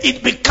 then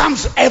it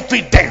becomes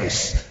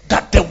evidence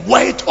that the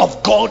word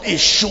of God is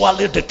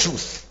surely the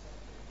truth.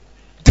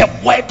 The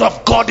word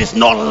of God is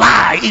not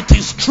lie, it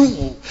is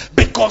true,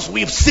 because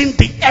we've seen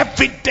the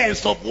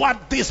evidence of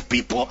what these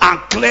people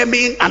are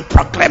claiming and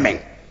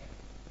proclaiming.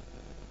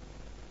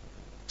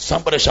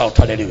 Somebody shout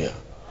hallelujah.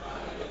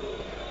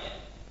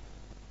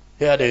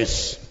 Here it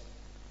is.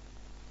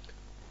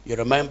 You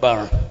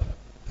remember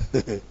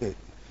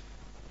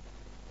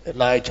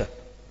Elijah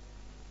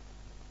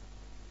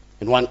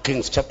in 1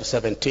 Kings chapter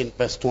 17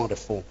 verse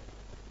 24.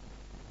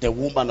 The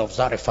woman of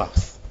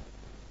Zarephath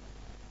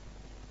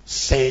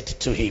said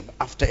to him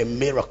after a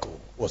miracle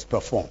was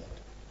performed.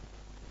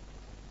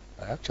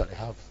 I actually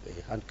have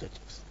a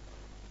handkerchief.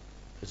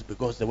 It's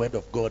because the word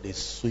of God is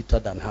sweeter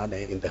than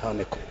honey in the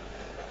honeycomb.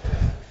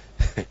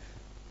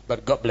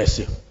 But God bless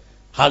you.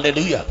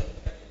 Hallelujah.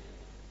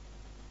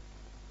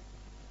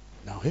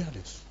 Now here it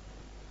is.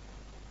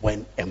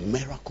 When a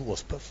miracle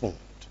was performed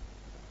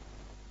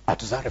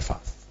at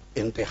Zarephath,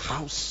 in the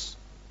house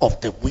of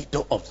the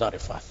widow of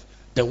Zarephath,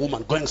 the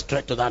woman, going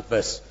straight to that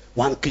verse,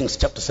 1 Kings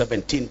chapter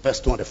 17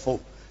 verse 24,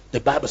 the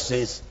Bible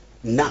says,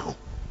 now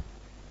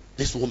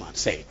this woman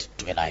said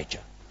to Elijah,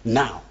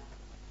 now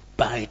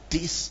by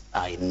this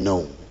I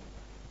know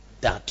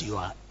that you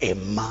are a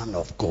man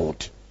of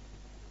God,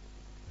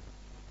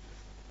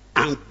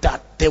 and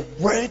that the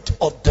word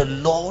of the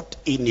Lord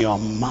in your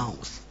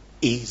mouth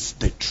is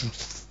the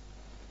truth.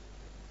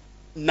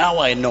 Now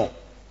I know.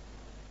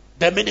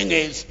 The meaning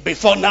is,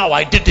 before now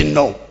I didn't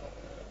know.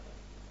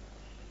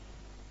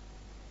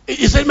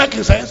 Is it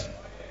making sense?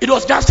 It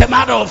was just a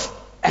matter of,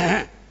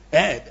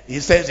 he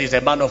says he's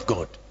a man of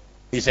God.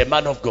 He's a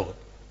man of God.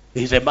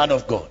 He's a man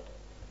of God.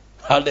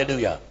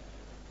 Hallelujah.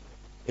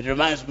 It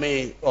reminds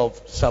me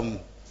of some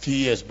few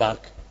years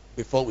back,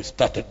 before we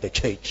started the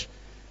church.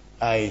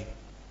 I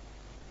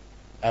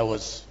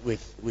was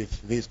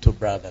with these two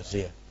brothers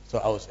here. So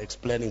I was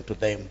explaining to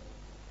them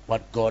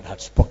what God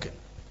had spoken,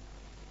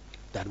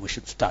 that we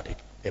should start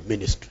a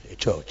ministry, a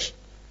church.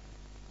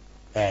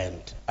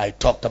 And I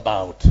talked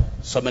about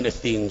so many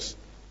things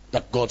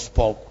that God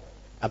spoke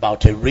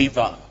about, a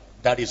river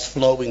that is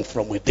flowing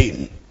from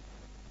within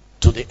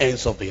to the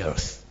ends of the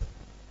earth.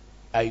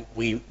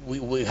 We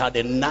had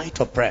a night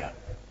of prayer.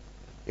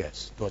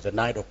 Yes, it was a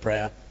night of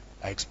prayer.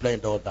 I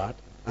explained all that.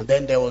 And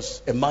then there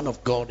was a man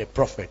of God, a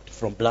prophet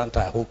from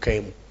Blantyre, who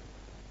came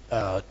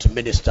to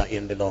minister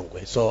in the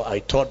Lilongwe. So I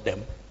told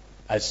them,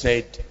 I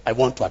said, I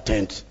want to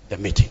attend the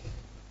meeting.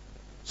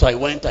 So I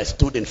went, I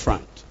stood in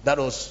front. That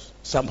was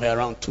somewhere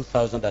around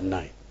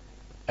 2009.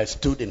 I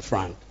stood in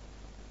front.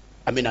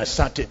 I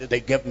sat, they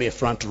gave me a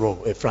front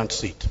row, a front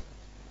seat.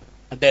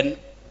 And then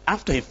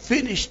after he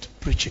finished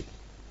preaching,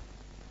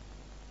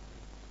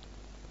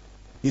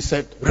 he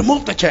said,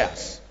 remove the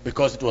chairs,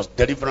 because it was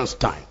deliverance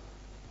time.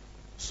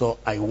 So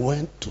I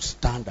went to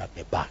stand at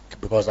the back,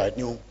 because I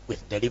knew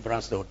with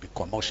deliverance there would be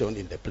commotion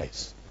in the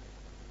place.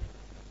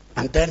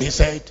 And then he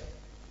said,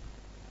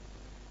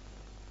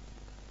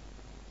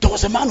 there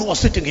was a man who was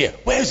sitting here.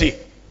 Where is he?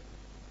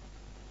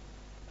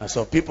 And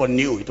so people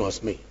knew it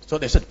was me. So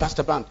they said,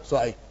 Pastor Band. So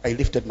I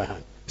lifted my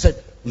hand. He said,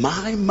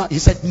 he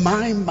said,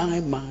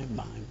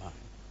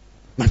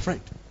 my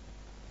friend,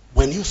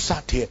 when you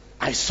sat here,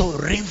 I saw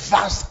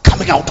rivers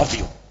coming out of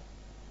you.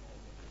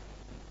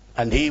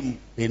 And he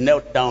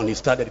knelt down, he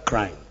started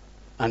crying.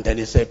 And then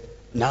he said,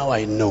 now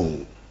I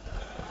know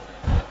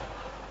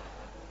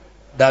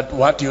that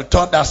what you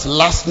taught us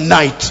last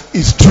night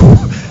is true.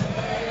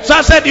 So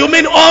I said, you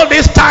mean all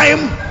this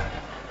time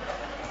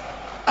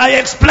I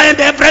explained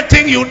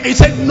everything? He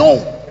said,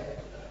 no.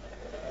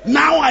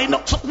 Now I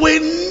know. So we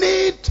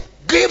need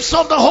gifts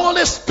of the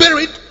Holy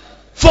Spirit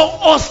for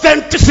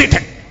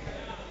authenticity.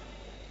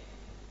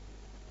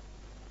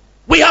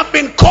 We have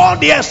been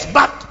called, yes,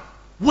 but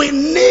we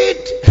need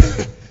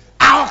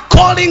our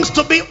callings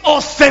to be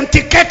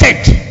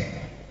authenticated.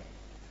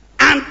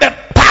 And the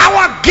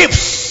power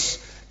gifts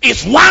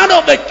is one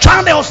of the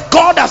channels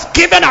God has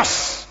given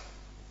us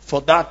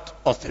for that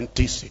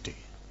authenticity.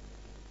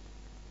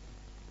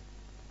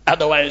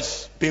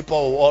 Otherwise,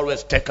 people will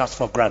always take us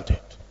for granted.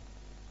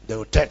 They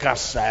will take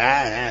us,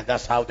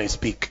 that's how they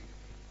speak.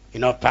 You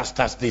know,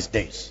 pastors these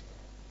days.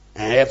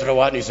 And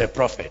everyone is a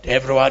prophet.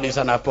 Everyone is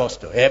an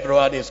apostle.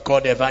 Everyone is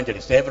called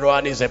evangelist.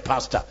 Everyone is a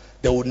pastor.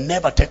 They will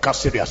never take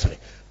us seriously.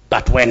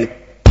 But when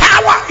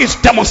power is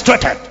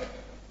demonstrated,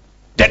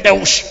 then they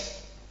will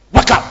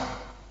wake up.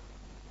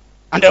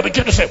 And they'll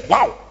begin to say,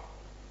 wow,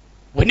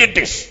 we need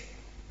this.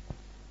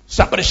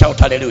 Somebody shout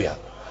hallelujah.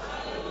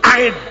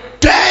 I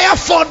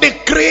therefore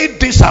decree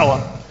this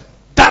hour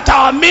that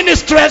our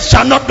ministries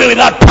shall not be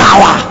without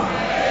power.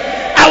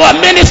 Our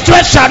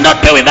ministries shall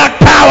not be without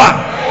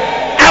power.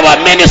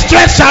 Our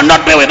ministries shall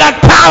not be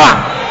without power.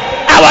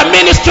 Our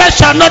ministries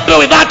shall not be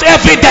without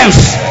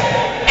evidence.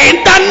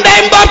 In the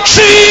name of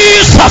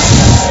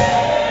Jesus.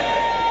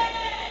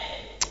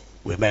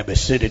 We may be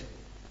seated.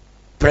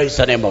 Praise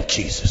the name of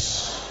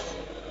Jesus.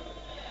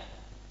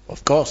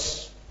 Of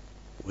course,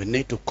 we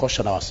need to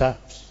caution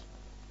ourselves,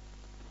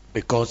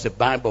 because the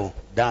Bible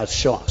does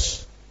show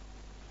us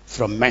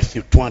from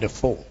Matthew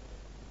 24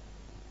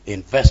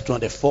 in verse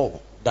 24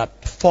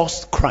 that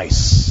false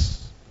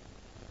Christs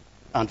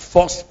and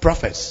false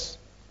prophets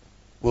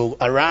will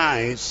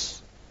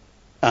arise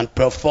and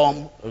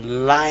perform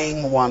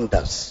lying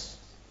wonders.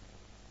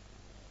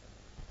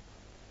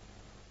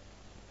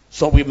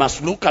 So we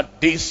must look at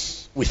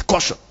this with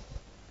caution.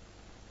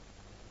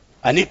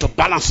 I need to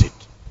balance it,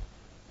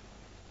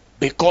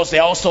 because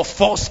there are also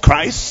false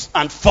Christs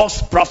and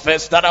false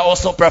prophets that are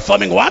also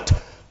performing what?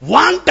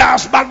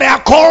 Wonders, but they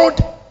are called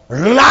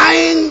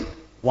lying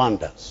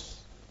wonders,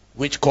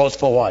 which calls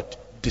for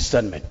what?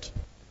 Discernment.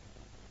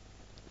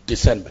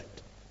 Discernment.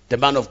 The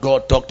man of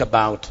God talked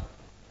about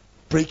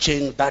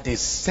preaching that is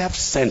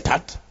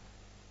self-centered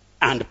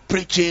and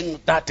preaching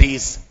that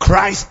is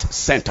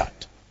Christ-centered.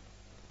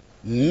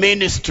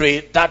 Ministry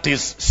that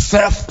is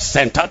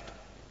self-centered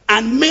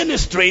and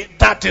ministry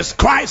that is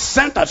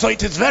Christ-centered. So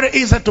it is very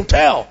easy to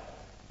tell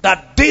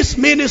that this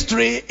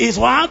ministry is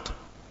what?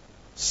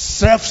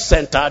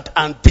 Self-centered,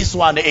 and this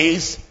one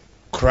is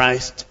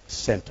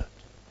Christ-centered.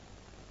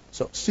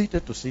 So city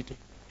to city,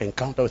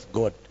 encounter with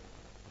God,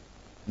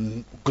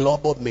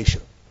 global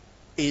mission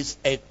is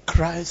a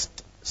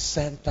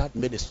Christ-centered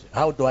ministry.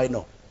 How do I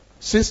know?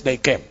 Since they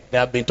came, they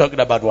have been talking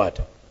about what?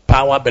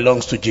 Power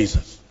belongs to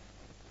Jesus.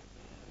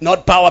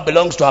 Not power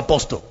belongs to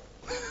apostle.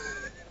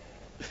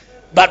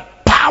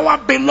 But power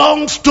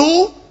belongs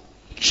to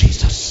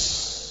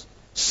Jesus.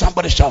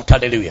 Somebody shout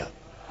hallelujah.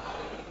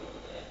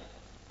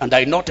 And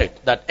I noted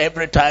that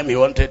every time he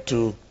wanted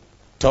to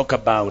talk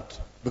about,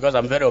 because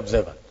I'm very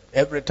observant,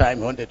 every time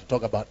he wanted to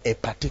talk about a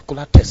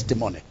particular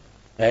testimony,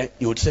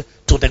 he would say,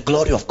 to the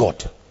glory of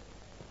God.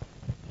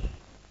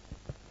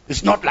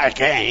 It's not like,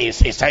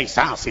 it's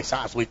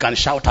us. We can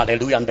shout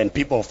hallelujah and then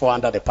people fall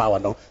under the power.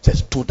 No, it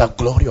says, to the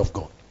glory of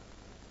God.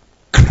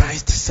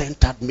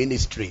 Christ-centered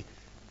ministry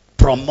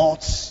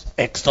promotes,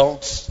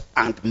 exalts,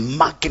 and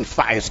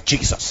magnifies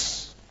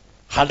Jesus.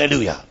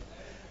 Hallelujah.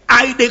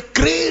 I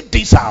decree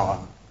this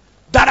hour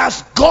that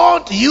as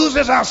God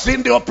uses us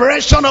in the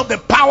operation of the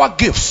power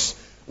gifts,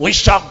 we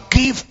shall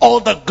give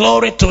all the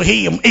glory to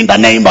him in the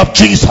name of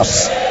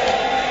Jesus.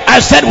 I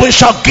said we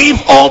shall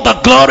give all the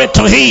glory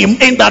to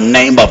him in the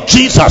name of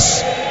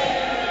Jesus.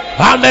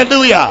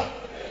 Hallelujah.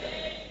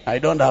 I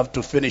don't have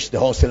to finish the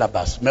whole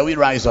syllabus. May we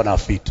rise on our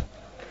feet.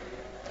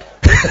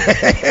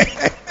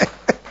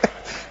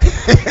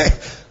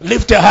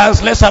 Lift your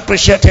hands. Let's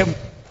appreciate him.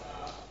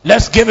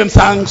 Let's give him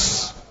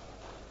thanks.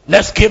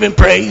 Let's give him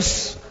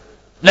praise.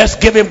 Let's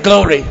give him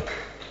glory.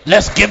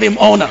 Let's give him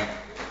honor.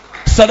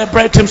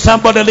 Celebrate him.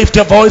 Somebody lift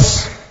your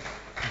voice.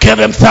 Give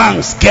him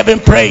thanks. Give him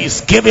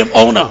praise. Give him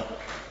honor.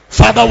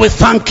 Father, we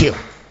thank you.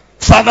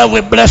 Father, we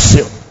bless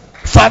you.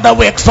 Father,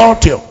 we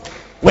exalt you.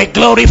 We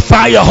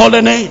glorify your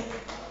holy name.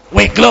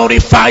 We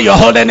glorify your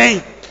holy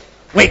name.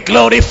 We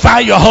glorify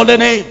your holy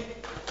name.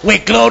 We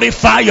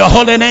glorify your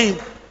holy name.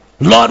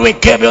 Lord, we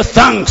give you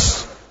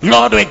thanks.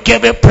 Lord, we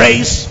give you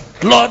praise.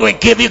 Lord, we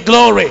give you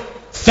glory.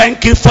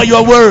 Thank you for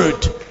your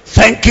word.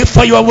 Thank you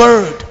for your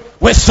word.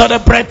 We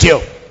celebrate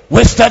you.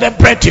 We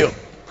celebrate you.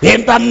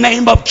 In the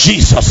name of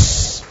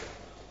Jesus.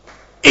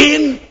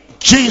 In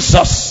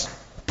Jesus'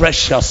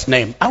 precious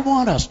name. I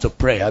want us to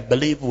pray. I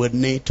believe we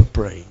need to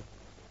pray.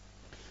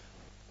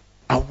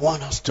 I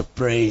want us to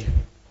pray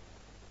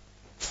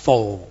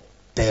for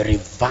the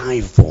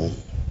revival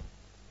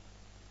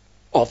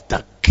of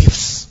the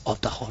gifts of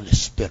the Holy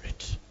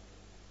Spirit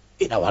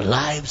in our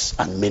lives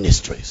and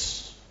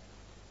ministries.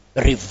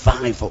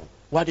 Revival.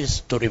 What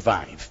is to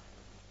revive?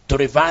 To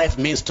revive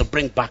means to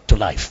bring back to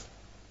life.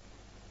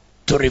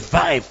 To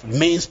revive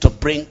means to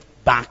bring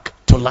back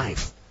to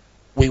life.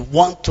 We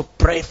want to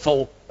pray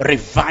for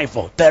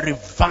revival,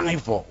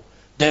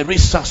 the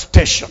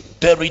resuscitation,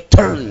 the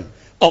return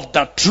of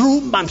the true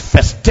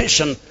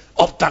manifestation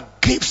of the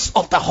gifts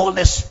of the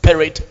Holy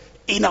Spirit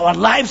in our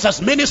lives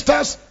as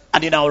ministers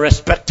and in our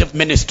respective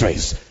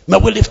ministries. May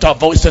we lift our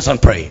voices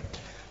and pray.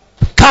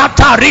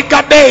 Kata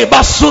rigade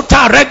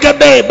basuta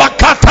regade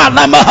bakata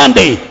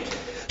lamahandi.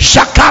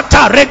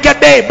 Shakata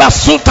regade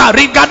basuta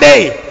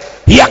rigade.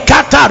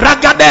 Yakata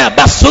ragade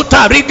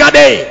basuta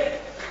rigade.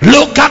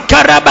 Luka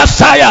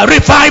karabasaya.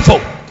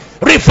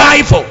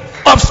 Revival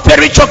of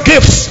spiritual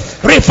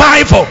gifts.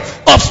 Revival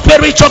of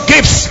spiritual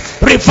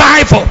gifts.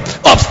 Revival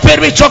of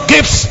spiritual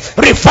gifts.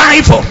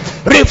 Revival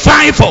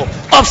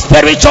of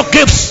spiritual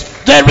gifts.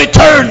 The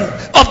return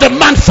of the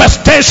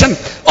manifestation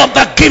of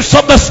the gifts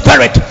of the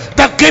Spirit.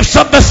 The gifts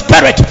of the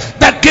Spirit.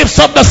 The gifts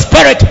of the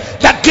Spirit.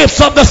 The gifts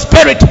of the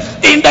Spirit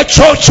in the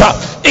church,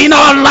 in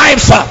our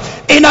lives,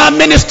 in our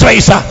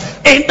ministries,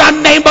 in the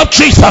name of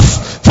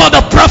Jesus. For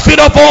the profit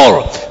of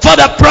all. For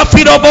the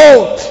profit of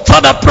all.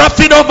 For the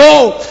profit of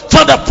all.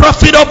 For the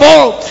profit of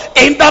all.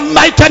 In the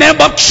mighty name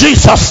of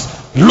Jesus.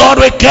 Lord,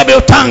 we give you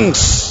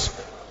thanks.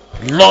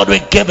 Lord, we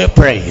give you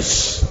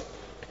praise.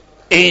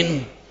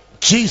 In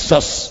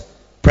Jesus'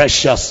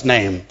 precious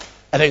name.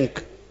 I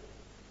think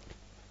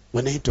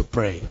we need to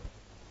pray.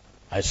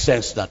 I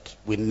sense that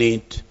we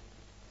need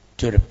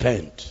to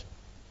repent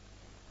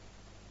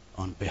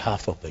on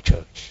behalf of the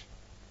church.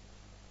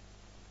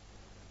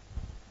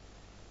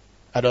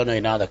 I don't know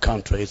in other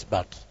countries,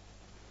 but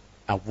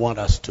I want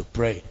us to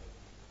pray,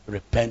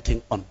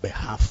 repenting on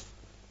behalf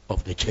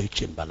of the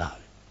church in Malawi.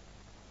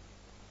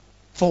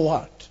 For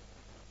what?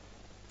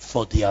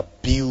 For the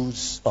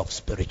abuse of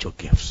spiritual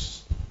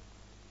gifts.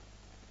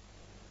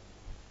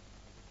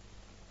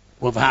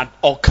 We've had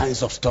all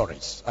kinds of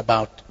stories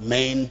about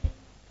men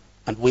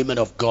and women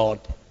of God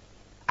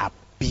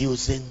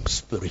abusing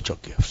spiritual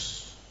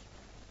gifts.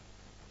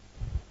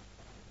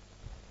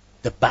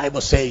 The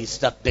Bible says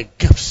that the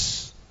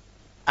gifts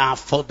are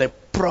for the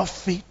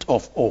profit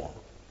of all.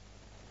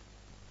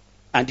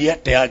 And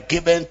yet they are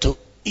given to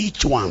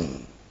each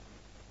one.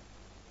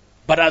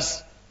 But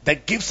as the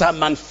gifts are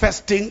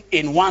manifesting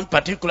in one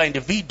particular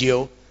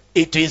individual,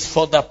 it is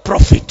for the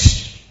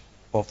profit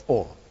of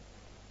all.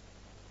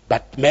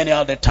 But many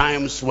other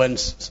times when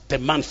the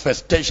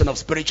manifestation of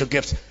spiritual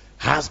gifts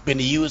has been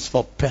used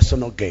for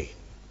personal gain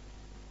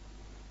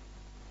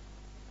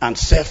and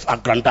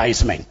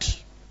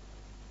self-aggrandizement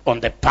on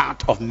the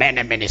part of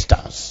many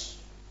ministers.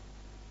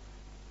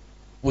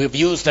 We've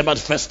used the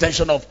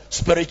manifestation of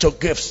spiritual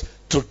gifts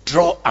to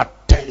draw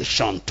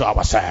attention to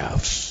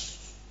ourselves.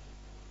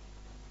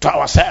 To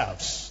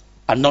ourselves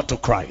and not to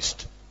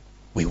Christ.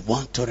 We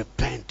want to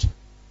repent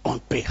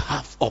on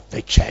behalf of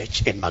the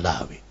church in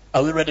Malawi.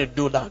 Are we ready to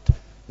do that?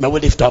 May we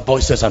lift our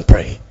voices and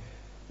pray.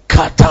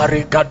 Kata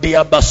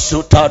regadia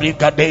basuta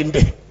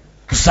regadende.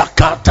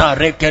 Zakata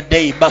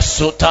regade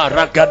basuta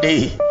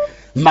ragade.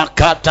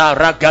 Makata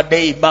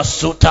ragade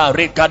basuta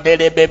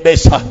regadele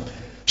bebesa.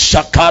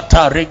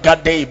 Shakata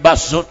regade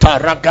basuta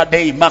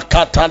ragade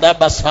makata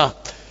labasa.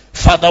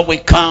 Father, we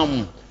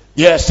come,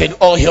 yes, in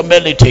all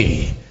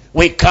humility.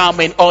 We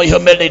come in all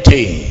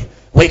humility.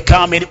 We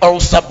come in all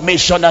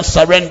submission and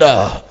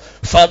surrender.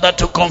 Father,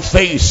 to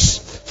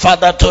confess.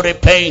 Father, to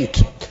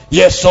repent.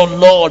 Yes, oh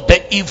Lord,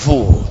 the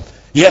evil.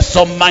 Yes,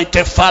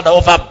 Almighty Father,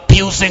 of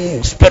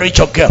abusing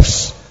spiritual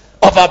gifts.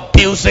 Of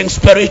abusing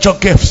spiritual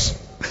gifts.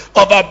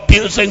 Of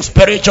abusing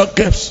spiritual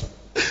gifts.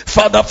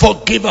 Father,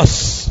 forgive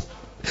us.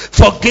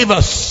 Forgive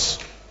us.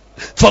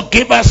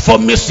 Forgive us for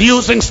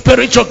misusing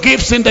spiritual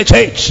gifts in the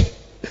church.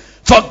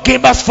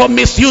 Forgive us for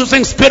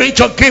misusing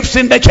spiritual gifts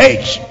in the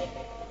church.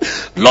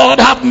 Lord,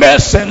 have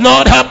mercy.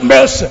 Lord, have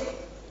mercy.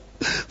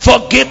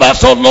 Forgive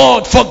us, O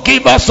Lord.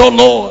 Forgive us, O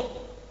Lord.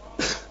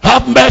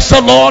 Have mercy,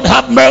 Lord.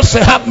 Have mercy.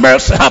 Have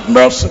mercy. Have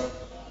mercy.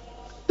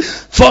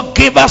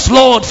 Forgive us,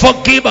 Lord.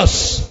 Forgive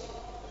us.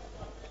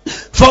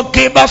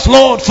 Forgive us,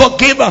 Lord.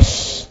 Forgive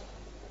us.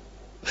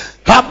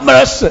 Have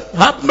mercy.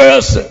 Have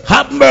mercy.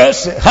 Have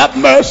mercy. Have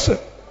mercy.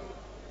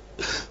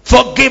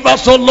 Forgive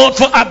us, O Lord,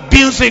 for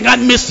abusing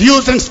and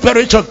misusing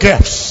spiritual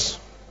gifts.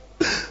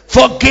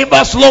 Forgive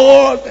us,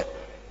 Lord,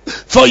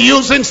 for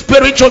using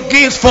spiritual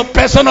gifts for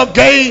personal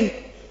gain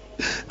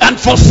and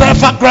for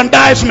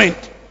self-aggrandizement.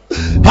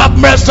 Have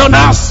mercy on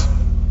us.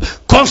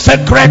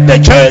 Consecrate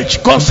the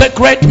church.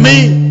 Consecrate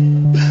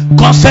me.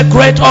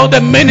 Consecrate all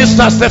the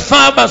ministers, the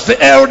fathers,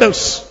 the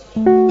elders.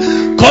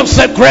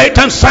 Consecrate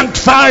and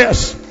sanctify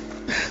us.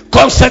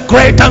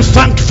 Consecrate and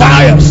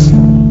sanctify us.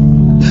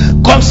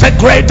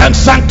 Consecrate and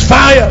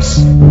sanctify us.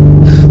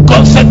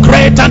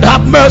 Consecrate and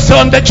have mercy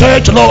on the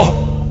church, Lord.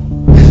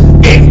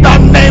 In the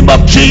name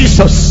of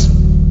Jesus.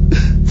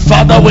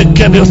 Father, we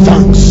give you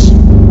thanks.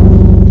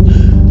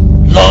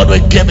 Lord, we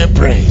give you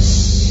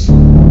praise.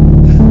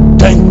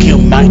 Thank you,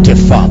 mighty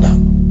Father.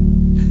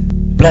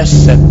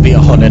 Blessed be your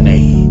holy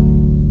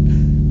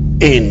name.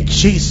 In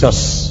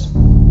Jesus'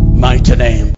 mighty name.